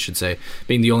Europeans, I should say,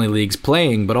 being the only leagues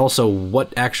playing, but also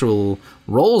what actual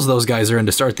roles those guys are in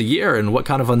to start the year and what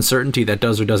kind of uncertainty that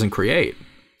does or doesn't create.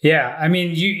 Yeah, I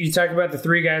mean, you talk about the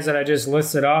three guys that I just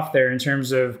listed off there in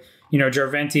terms of,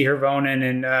 Jarventi, Hirvonen,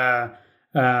 and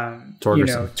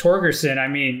Torgerson. I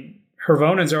mean,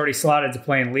 Hirvonen's already slotted to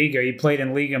play in Liga. He played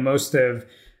in Liga most of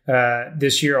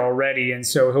this year already, and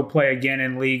so he'll play again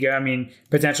in Liga. I mean,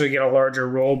 potentially get a larger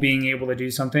role, being able to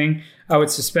do something. I would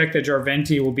suspect that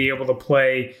Jarventi will be able to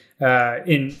play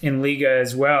in Liga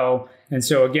as well. And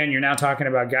so again, you're now talking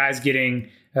about guys getting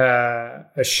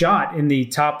a shot in the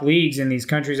top leagues in these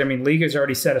countries. I mean, Liga's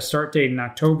already set a start date in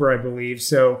October, I believe.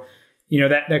 So,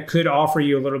 that could offer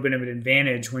you a little bit of an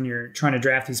advantage when you're trying to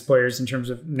draft these players in terms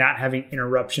of not having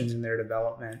interruptions in their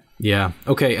development. Yeah.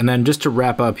 Okay. And then just to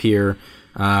wrap up here,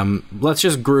 let's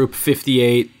just group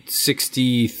 58,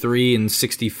 63, and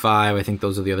 65. I think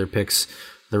those are the other picks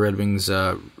the Red Wings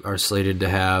are slated to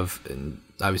have. And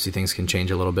obviously things can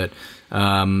change a little bit,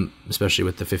 especially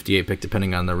with the 58 pick,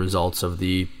 depending on the results of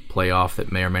the playoff that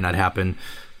may or may not happen.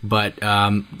 But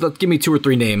give me 2 or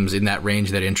 3 names in that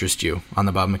range that interest you on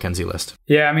the Bob McKenzie list.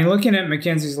 Yeah, I mean, looking at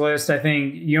McKenzie's list, I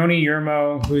think Joni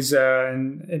Jurmo, who's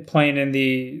playing in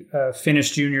the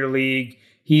Finnish Junior League,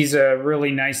 he's a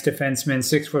really nice defenseman,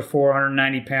 6'4",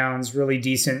 190 pounds, really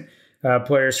decent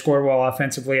player, scored well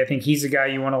offensively. I think he's a guy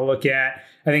you want to look at.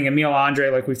 I think Emil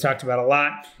Andre, like we've talked about a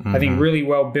lot, I think really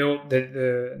well built.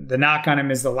 The knock on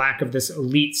him is the lack of this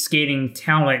elite skating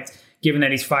talent, given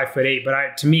that he's 5'8".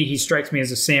 But to me, he strikes me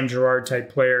as a Sam Girard type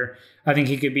player. I think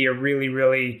he could be a really,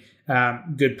 really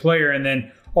good player. And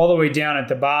then all the way down at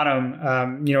the bottom,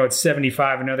 at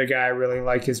 75, another guy I really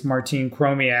like is Martin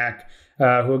Chromiak,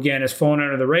 who again has flown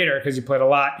under the radar because he played a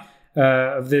lot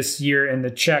of this year in the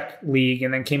Czech league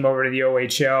and then came over to the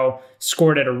OHL,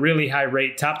 scored at a really high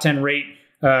rate, top 10 rate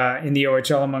in the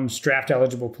OHL amongst draft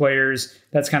eligible players.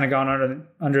 That's kind of gone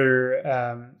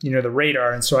under the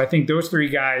radar. And so I think those 3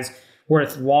 guys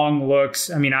worth long looks.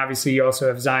 I mean, obviously you also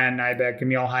have Zion Nybeck,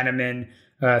 Emil Heineman,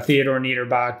 Theodor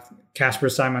Niederbach, Kasper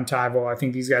Simon-Taival. I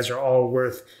think these guys are all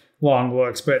worth long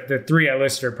looks, but the 3 I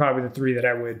listed are probably the 3 that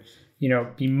I would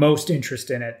be most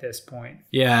interested in at this point.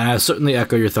 Yeah, I certainly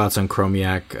echo your thoughts on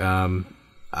Chromiak.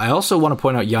 I also want to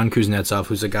point out Jan Kuznetsov,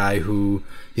 who's a guy who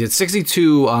he's at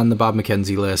 62 on the Bob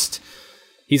McKenzie list.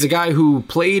 He's a guy who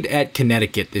played at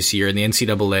Connecticut this year in the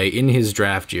NCAA in his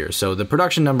draft year. So the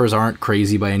production numbers aren't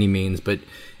crazy by any means, but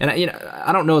I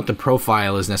don't know that the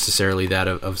profile is necessarily that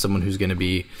of someone who's going to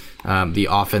be the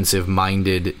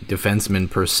offensive-minded defenseman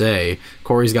per se.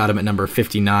 Corey's got him at number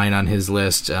 59 on his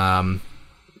list.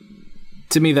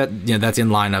 To me, that's in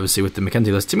line, obviously, with the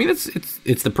McKenzie list. To me,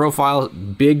 it's the profile,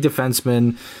 big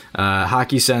defenseman,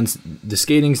 hockey sense. The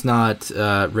skating's not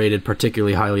rated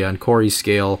particularly highly on Corey's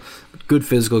scale. Good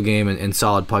physical game and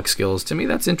solid puck skills. To me,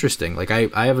 that's interesting. Like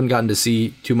I haven't gotten to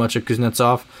see too much of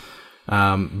Kuznetsov,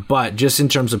 but just in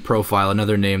terms of profile,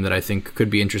 another name that I think could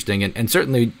be interesting. And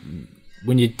certainly,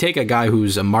 when you take a guy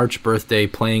who's a March birthday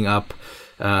playing up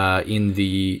in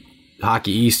the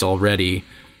Hockey East already.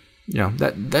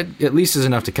 That at least is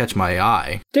enough to catch my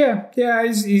eye. Yeah,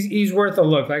 he's worth a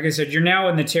look. Like I said, you're now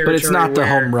in the territory. But it's not the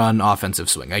home run offensive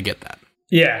swing. I get that.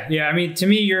 Yeah. I mean, to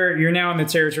me, you're now in the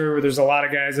territory where there's a lot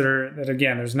of guys that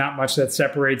again, there's not much that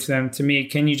separates them. To me,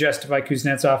 can you justify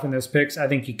Kuznetsov in those picks? I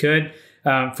think you could.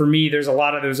 For me, there's a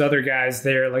lot of those other guys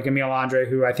there, like Emil Andre,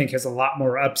 who I think has a lot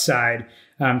more upside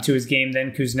to his game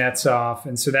than Kuznetsov.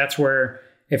 And so that's where,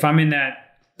 if I'm in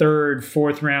that 3rd,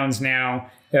 4th rounds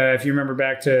now. If you remember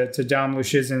back to Dom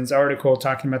Luszczyzn's article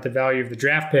talking about the value of the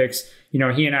draft picks, he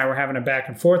and I were having a back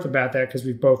and forth about that because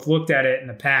we've both looked at it in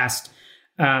the past.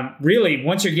 Really,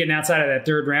 once you're getting outside of that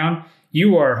 3rd round,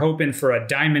 you are hoping for a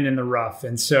diamond in the rough.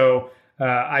 And so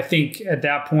I think at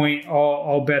that point,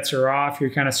 all bets are off. You're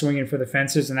kind of swinging for the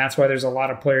fences, and that's why there's a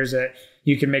lot of players that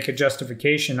you can make a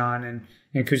justification on.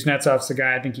 And Kuznetsov's the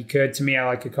guy I think you could. To me, I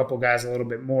like a couple guys a little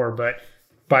bit more, but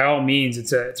by all means,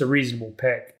 it's a reasonable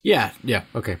pick. Yeah.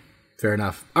 Okay, fair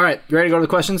enough. All right, you ready to go to the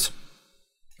questions?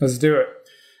 Let's do it.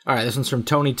 All right, this one's from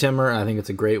Tony Timmer. I think it's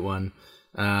a great one.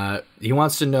 He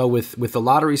wants to know, with the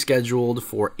lottery scheduled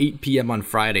for 8 p.m. on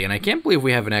Friday, and I can't believe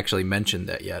we haven't actually mentioned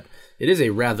that yet. It is a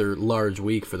rather large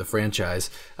week for the franchise.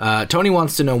 Tony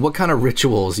wants to know what kind of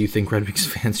rituals you think Red Wings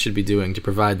fans should be doing to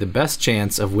provide the best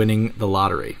chance of winning the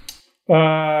lottery.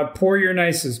 Pour your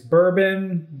nicest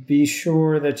bourbon. Be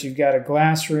sure that you've got a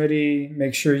glass ready.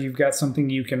 Make sure you've got something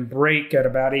you can break at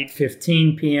about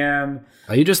 8:15 p.m.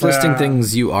 Are you just listing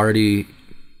things you already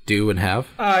do and have?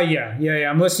 Yeah.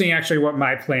 I'm listing actually what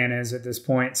my plan is at this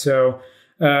point. So,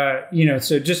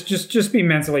 so just be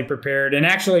mentally prepared, and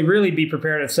actually really be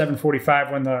prepared at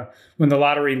 7:45 when the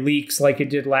lottery leaks like it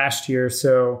did last year.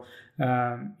 So,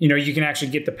 you can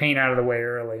actually get the pain out of the way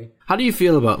early. How do you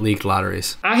feel about leaked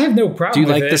lotteries? I have no problem. Do you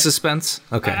with like it. the suspense?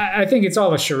 Okay. I think it's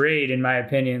all a charade, in my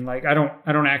opinion. Like, I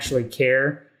don't actually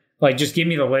care. Like, just give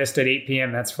me the list at 8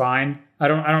 p.m. That's fine. I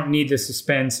don't need the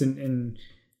suspense and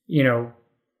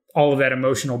all of that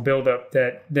emotional buildup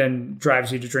that then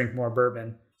drives you to drink more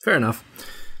bourbon. Fair enough.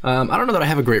 I don't know that I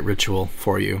have a great ritual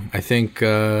for you. I think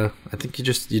you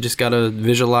just gotta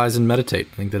visualize and meditate.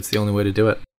 I think that's the only way to do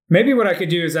it. Maybe what I could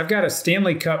do is I've got a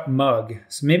Stanley Cup mug,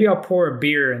 so maybe I'll pour a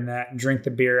beer in that and drink the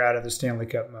beer out of the Stanley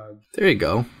Cup mug. There you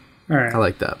go. All right, I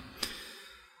like that.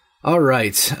 All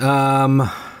right.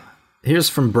 Here's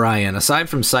from Brian. Aside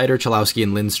from Seider, Chalowski,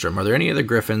 and Lindstrom, are there any other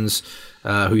Griffins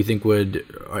who you think would?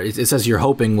 It says you're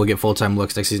hoping will get full-time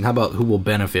looks next season. How about who will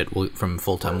benefit from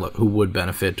full-time look? Who would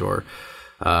benefit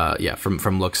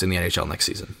from looks in the NHL next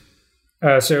season?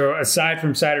 So aside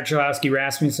from Seider, Chalowski,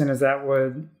 Rasmussen, is that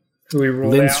who we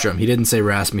ruled Lindstrom. out? He didn't say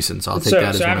Rasmussen, so I'll take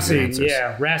that as one of your answers.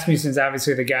 Yeah, Rasmussen's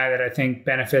obviously the guy that I think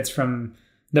benefits from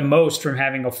the most from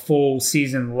having a full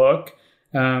season look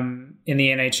in the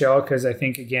NHL, because I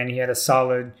think, again, he had a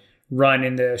solid run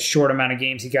in the short amount of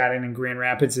games he got in Grand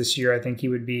Rapids this year. I think he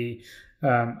would be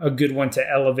a good one to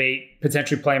elevate,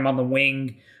 potentially play him on the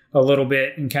wing a little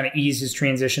bit and kind of ease his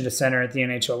transition to center at the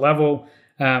NHL level.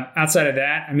 Outside of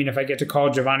that, I mean, if I get to call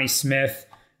Giovanni Smith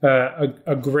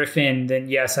a Griffin, then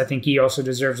yes, I think he also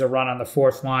deserves a run on the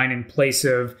fourth line in place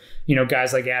of,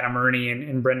 guys like Adam Ernie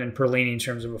and Brendan Perlini in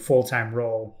terms of a full-time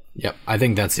role. Yep, I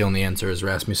think that's the only answer is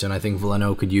Rasmussen. I think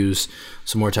Veleno could use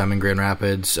some more time in Grand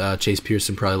Rapids. Chase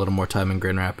Pearson probably a little more time in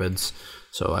Grand Rapids.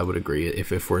 So I would agree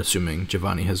if we're assuming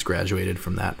Giovanni has graduated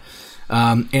from that.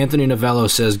 Anthony Novello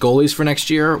says, goalies for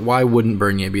next year, why wouldn't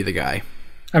Bernier be the guy?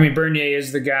 I mean, Bernier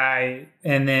is the guy,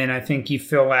 and then I think you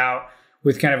fill out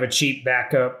with kind of a cheap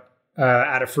backup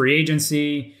out of free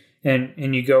agency, and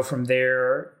you go from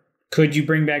there. Could you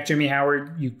bring back Jimmy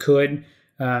Howard? You could.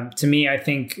 To me, I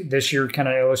think this year kind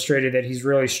of illustrated that he's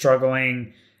really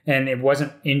struggling, and it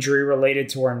wasn't injury related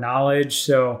to our knowledge.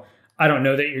 So I don't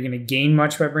know that you're going to gain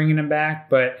much by bringing him back,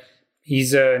 but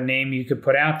he's a name you could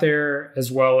put out there,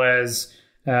 as well as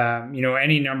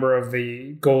any number of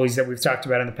the goalies that we've talked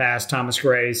about in the past, Thomas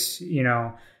Grace,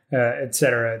 et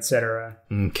cetera, et cetera.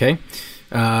 Okay.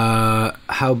 How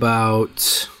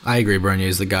about, I agree, Bernier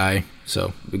is the guy.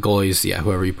 So the goalies,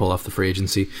 whoever you pull off the free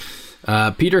agency.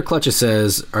 Peter Clutcha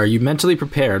says, are you mentally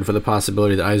prepared for the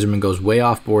possibility that Yzerman goes way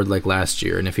off board like last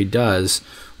year? And if he does,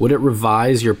 would it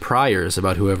revise your priors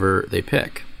about whoever they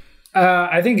pick?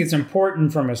 I think it's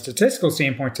important from a statistical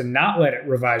standpoint to not let it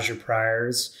revise your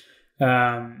priors.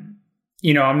 I'm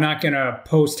not going to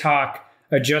post hoc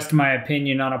adjust my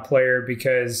opinion on a player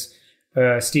because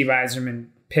Steve Yzerman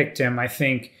picked him. I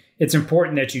think it's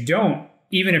important that you don't,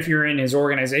 even if you're in his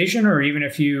organization or even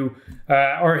if you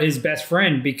are his best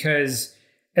friend, because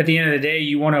at the end of the day,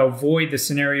 you want to avoid the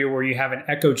scenario where you have an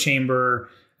echo chamber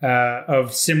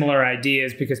of similar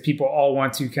ideas because people all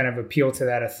want to kind of appeal to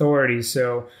that authority.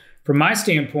 So from my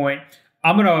standpoint,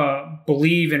 I'm going to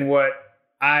believe in what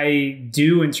I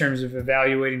do in terms of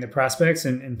evaluating the prospects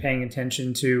and paying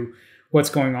attention to what's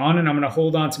going on. And I'm going to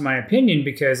hold on to my opinion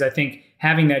because I think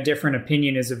having that different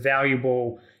opinion is a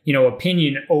valuable,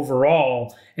 opinion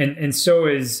overall. And so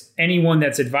is anyone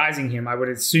that's advising him. I would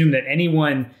assume that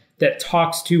anyone that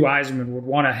talks to Yzerman would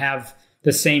want to have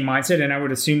the same mindset. And I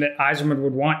would assume that Yzerman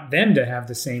would want them to have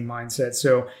the same mindset.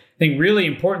 So I think really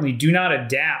importantly, do not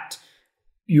adapt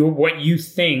what you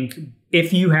think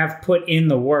if you have put in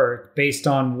the work based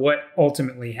on what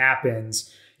ultimately happens.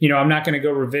 I'm not going to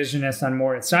go revisionist on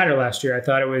Moritz Seider last year. I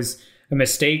thought it was a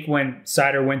mistake when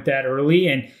Seider went that early.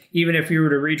 And even if you were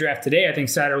to redraft today, I think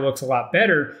Seider looks a lot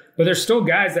better. But there's still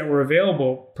guys that were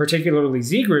available, particularly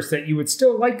Zegras, that you would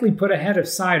still likely put ahead of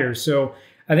Seider. So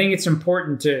I think it's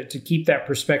important to keep that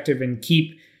perspective and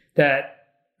keep that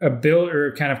ability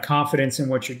or kind of confidence in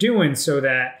what you're doing so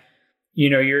that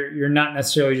you're not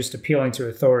necessarily just appealing to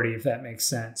authority, if that makes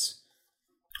sense.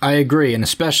 I agree. And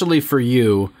especially for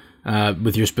you,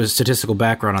 with your statistical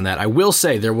background on that, I will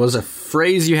say there was a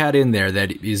phrase you had in there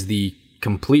that is the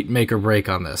complete make or break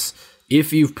on this.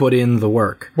 If you've put in the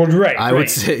work. Well, right. I would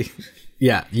say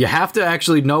Yeah, you have to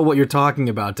actually know what you're talking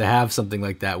about to have something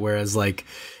like that. Whereas, like,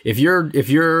 if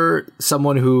you're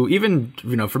someone who, even,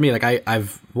 for me, like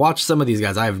I've watched some of these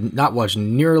guys, I have not watched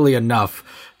nearly enough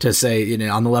to say,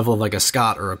 on the level of like a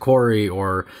Scott or a Corey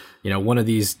or one of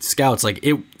these scouts. Like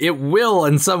it will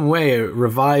in some way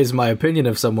revise my opinion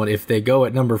of someone if they go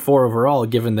at number 4 overall,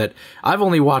 given that I've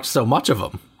only watched so much of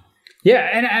them. Yeah,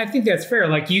 and I think that's fair.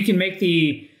 Like, you can make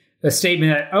the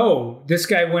statement that, oh, this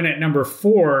guy went at number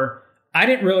 4. I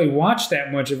didn't really watch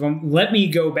that much of him. Let me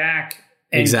go back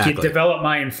and develop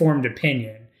my informed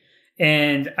opinion.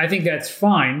 And I think that's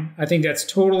fine. I think that's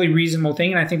totally reasonable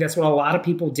thing. And I think that's what a lot of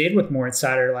people did with Moritz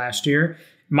Seider last year,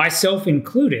 myself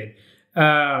included.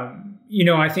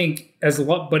 I think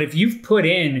but if you've put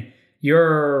in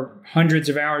your hundreds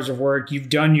of hours of work, you've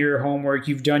done your homework,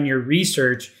 you've done your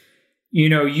research,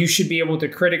 you should be able to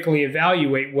critically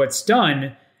evaluate what's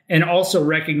done. And also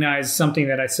recognize something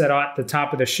that I said at the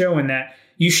top of the show, in that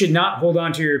you should not hold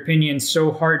on to your opinion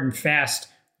so hard and fast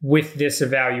with this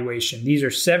evaluation. These are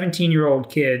 17-year-old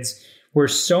kids where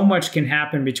so much can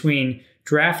happen between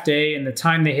draft day and the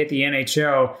time they hit the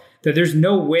NHL that there's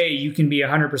no way you can be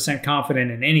 100%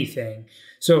 confident in anything.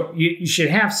 So you should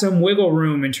have some wiggle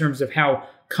room in terms of how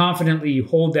confidently you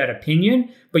hold that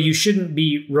opinion, but you shouldn't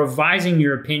be revising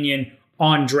your opinion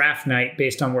on draft night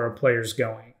based on where a player's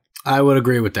going. I would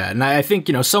agree with that. And I think,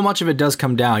 so much of it does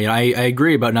come down. I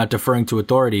agree about not deferring to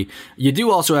authority. You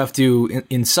do also have to,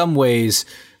 in some ways,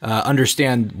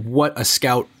 understand what a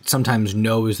scout sometimes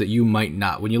knows that you might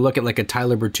not. When you look at like a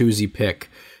Tyler Bertuzzi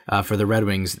pick for the Red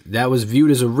Wings, that was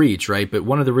viewed as a reach, right? But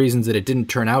one of the reasons that it didn't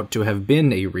turn out to have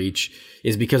been a reach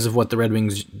is because of what the Red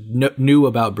Wings knew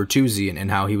about Bertuzzi and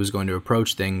how he was going to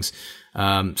approach things.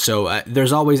 So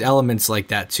there's always elements like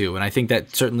that too. And I think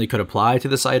that certainly could apply to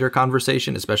the Seider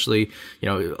conversation, especially,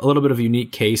 a little bit of a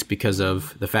unique case because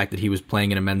of the fact that he was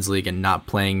playing in a men's league and not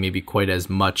playing maybe quite as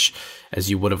much as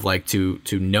you would have liked to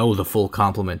know the full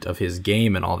complement of his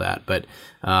game and all that. But,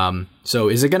 so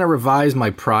is it going to revise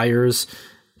my priors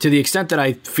to the extent that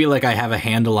I feel like I have a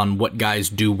handle on what guys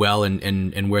do well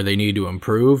and where they need to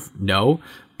improve? No,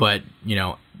 but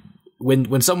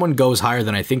when someone goes higher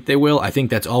than I think they will, I think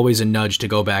that's always a nudge to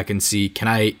go back and see, can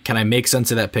I make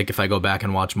sense of that pick if I go back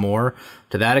and watch more?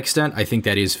 To that extent, I think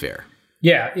that is fair.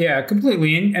 Yeah,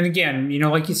 completely. And again,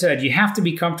 like you said, you have to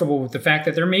be comfortable with the fact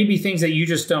that there may be things that you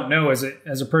just don't know as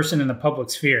a person in the public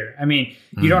sphere. I mean,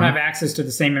 you don't have access to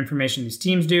the same information these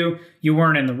teams do. You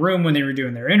weren't in the room when they were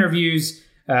doing their interviews,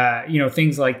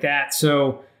 things like that.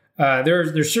 So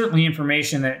there's certainly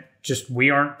information that just we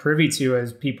aren't privy to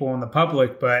as people in the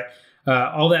public, but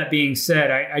all that being said,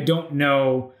 I don't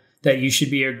know that you should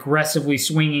be aggressively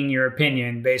swinging your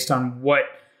opinion based on what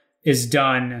is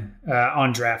done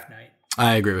on draft night.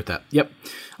 I agree with that. Yep.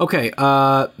 Okay.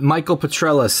 Michael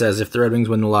Petrella says if the Red Wings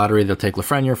win the lottery, they'll take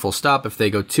Lafreniere, full stop. If they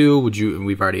go 2,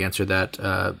 we've already answered that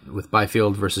with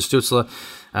Byfield versus Stützle.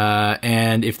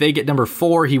 And if they get number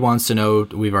 4, he wants to know,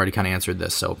 we've already kind of answered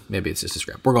this, so maybe it's just a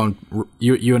scrap. We're going,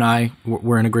 you and I,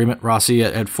 we're in agreement. Rossi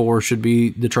at 4 should be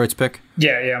Detroit's pick?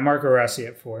 Yeah, Marco Rossi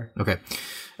at 4. Okay.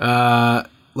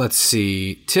 Let's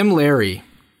see. Tim Larry,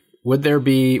 would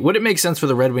it make sense for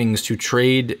the Red Wings to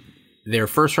trade their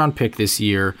first-round pick this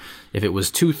year if it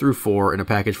was 2 through 4 in a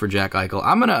package for Jack Eichel?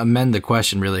 I'm going to amend the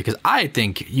question, really, because I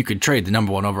think you could trade the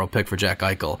number 1 overall pick for Jack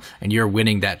Eichel, and you're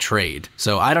winning that trade.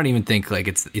 So I don't even think like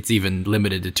it's even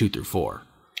limited to 2 through 4.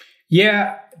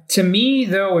 Yeah, to me,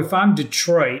 though, if I'm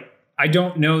Detroit, I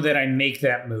don't know that I make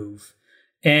that move.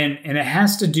 And it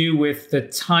has to do with the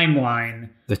timeline.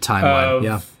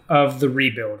 Of the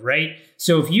rebuild, right?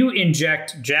 So if you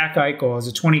inject Jack Eichel as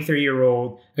a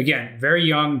 23-year-old, again, very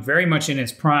young, very much in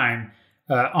his prime,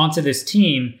 onto this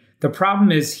team, the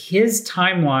problem is his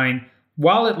timeline,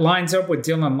 while it lines up with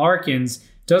Dylan Larkin's,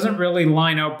 doesn't really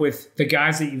line up with the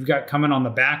guys that you've got coming on the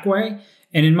back way.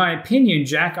 And in my opinion,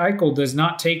 Jack Eichel does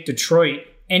not take Detroit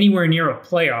anywhere near a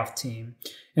playoff team.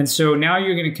 And so now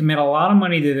you're going to commit a lot of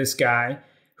money to this guy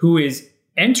who is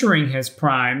entering his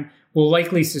prime, will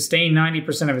likely sustain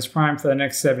 90% of his prime for the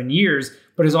next 7 years,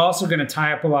 but is also going to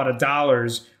tie up a lot of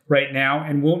dollars right now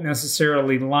and won't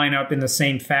necessarily line up in the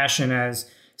same fashion as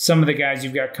some of the guys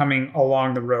you've got coming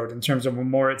along the road in terms of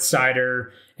Moritz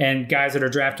Seider and guys that are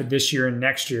drafted this year and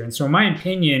next year. And so in my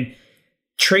opinion,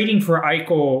 trading for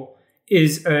Eichel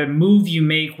is a move you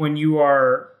make when you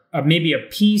are maybe a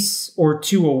piece or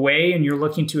 2 away and you're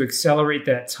looking to accelerate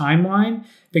that timeline,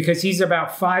 because he's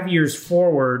about 5 years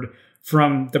forward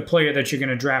from the player that you're going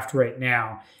to draft right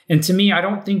now. And to me, I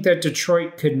don't think that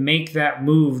Detroit could make that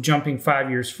move jumping 5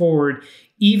 years forward,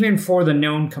 even for the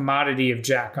known commodity of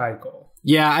Jack Eichel.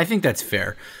 Yeah, I think that's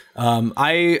fair.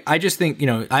 I just think,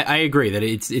 I agree that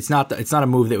it's not a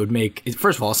move that would make.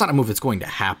 First of all, it's not a move that's going to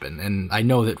happen, and I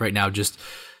know that right now just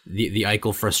the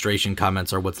Eichel frustration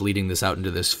comments are what's leading this out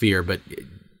into this fear, but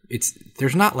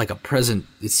there's not like a present,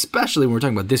 especially when we're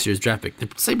talking about this year's draft pick. The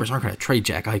Sabres aren't going to trade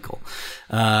Jack Eichel.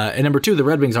 And number two, the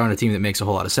Red Wings aren't a team that makes a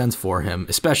whole lot of sense for him,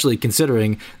 especially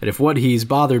considering that if what he's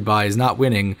bothered by is not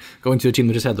winning, going to a team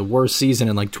that just had the worst season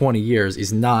in like 20 years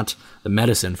is not the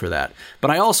medicine for that.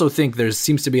 But I also think there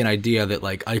seems to be an idea that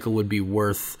like Eichel would be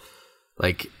worth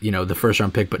the first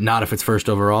round pick, but not if it's first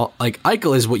overall. Like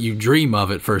Eichel is what you dream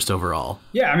of at first overall.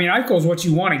 Yeah, I mean, Eichel is what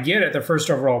you want to get at the first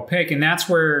overall pick, and that's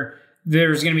where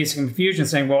there's going to be some confusion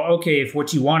saying, well, okay, if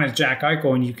what you want is Jack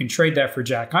Eichel and you can trade that for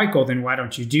Jack Eichel, then why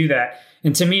don't you do that?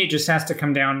 And to me, it just has to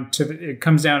come down to the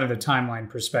timeline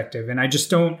perspective. And I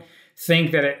just don't think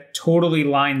that it totally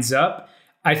lines up.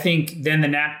 I think then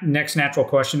the next natural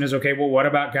question is, okay, well, what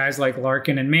about guys like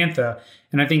Larkin and Mantha?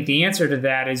 And I think the answer to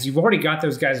that is you've already got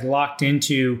those guys locked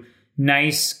into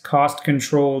nice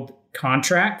cost-controlled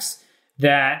contracts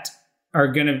that are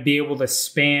going to be able to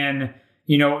span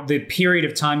the period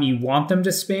of time you want them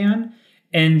to span.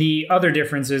 And the other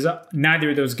difference is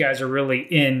neither of those guys are really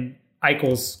in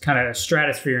Eichel's kind of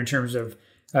stratosphere in terms of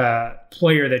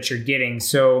player that you're getting.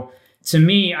 So to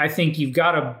me, I think you've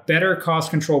got a better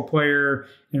cost control player,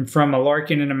 and from a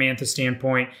Larkin and a Mantha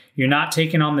standpoint, you're not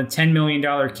taking on the $10 million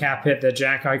cap hit that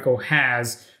Jack Eichel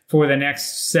has for the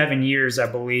next 7 years, I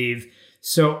believe.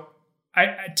 So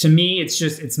to me,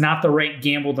 it's not the right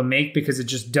gamble to make because it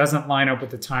just doesn't line up with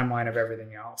the timeline of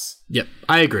everything else. Yep,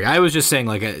 I agree. I was just saying,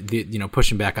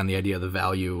 pushing back on the idea of the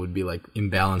value would be like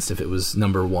imbalanced if it was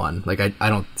number one. Like I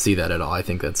don't see that at all. I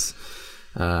think that's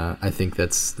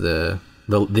the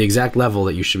exact level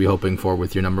that you should be hoping for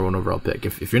with your number one overall pick.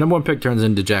 If your number one pick turns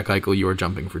into Jack Eichel, you are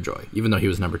jumping for joy, even though he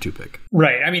was number two pick.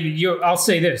 Right. I mean, I'll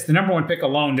say this: the number one pick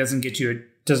alone doesn't get you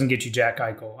Jack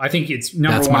Eichel. I think it's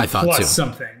number one plus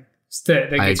something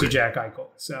that gets you Jack Eichel.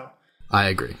 So I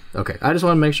agree. Okay, I just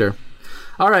want to make sure.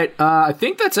 All right, I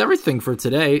think that's everything for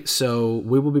today. So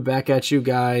we will be back at you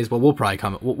guys. Well, we'll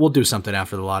probably we'll do something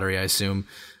after the lottery, I assume,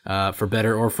 for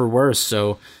better or for worse.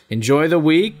 So enjoy the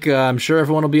week. I'm sure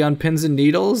everyone will be on pins and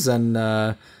needles, and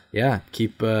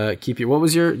keep your. What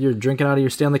was you're drinking out of your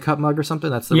Stanley Cup mug or something?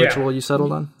 That's the ritual you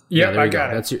settled on. Yeah, I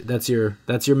got it. That's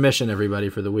your mission, everybody,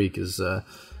 for the week is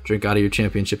drink out of your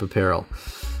championship apparel.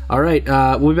 All right,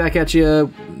 we'll be back at you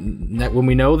when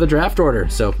we know the draft order.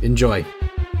 So enjoy.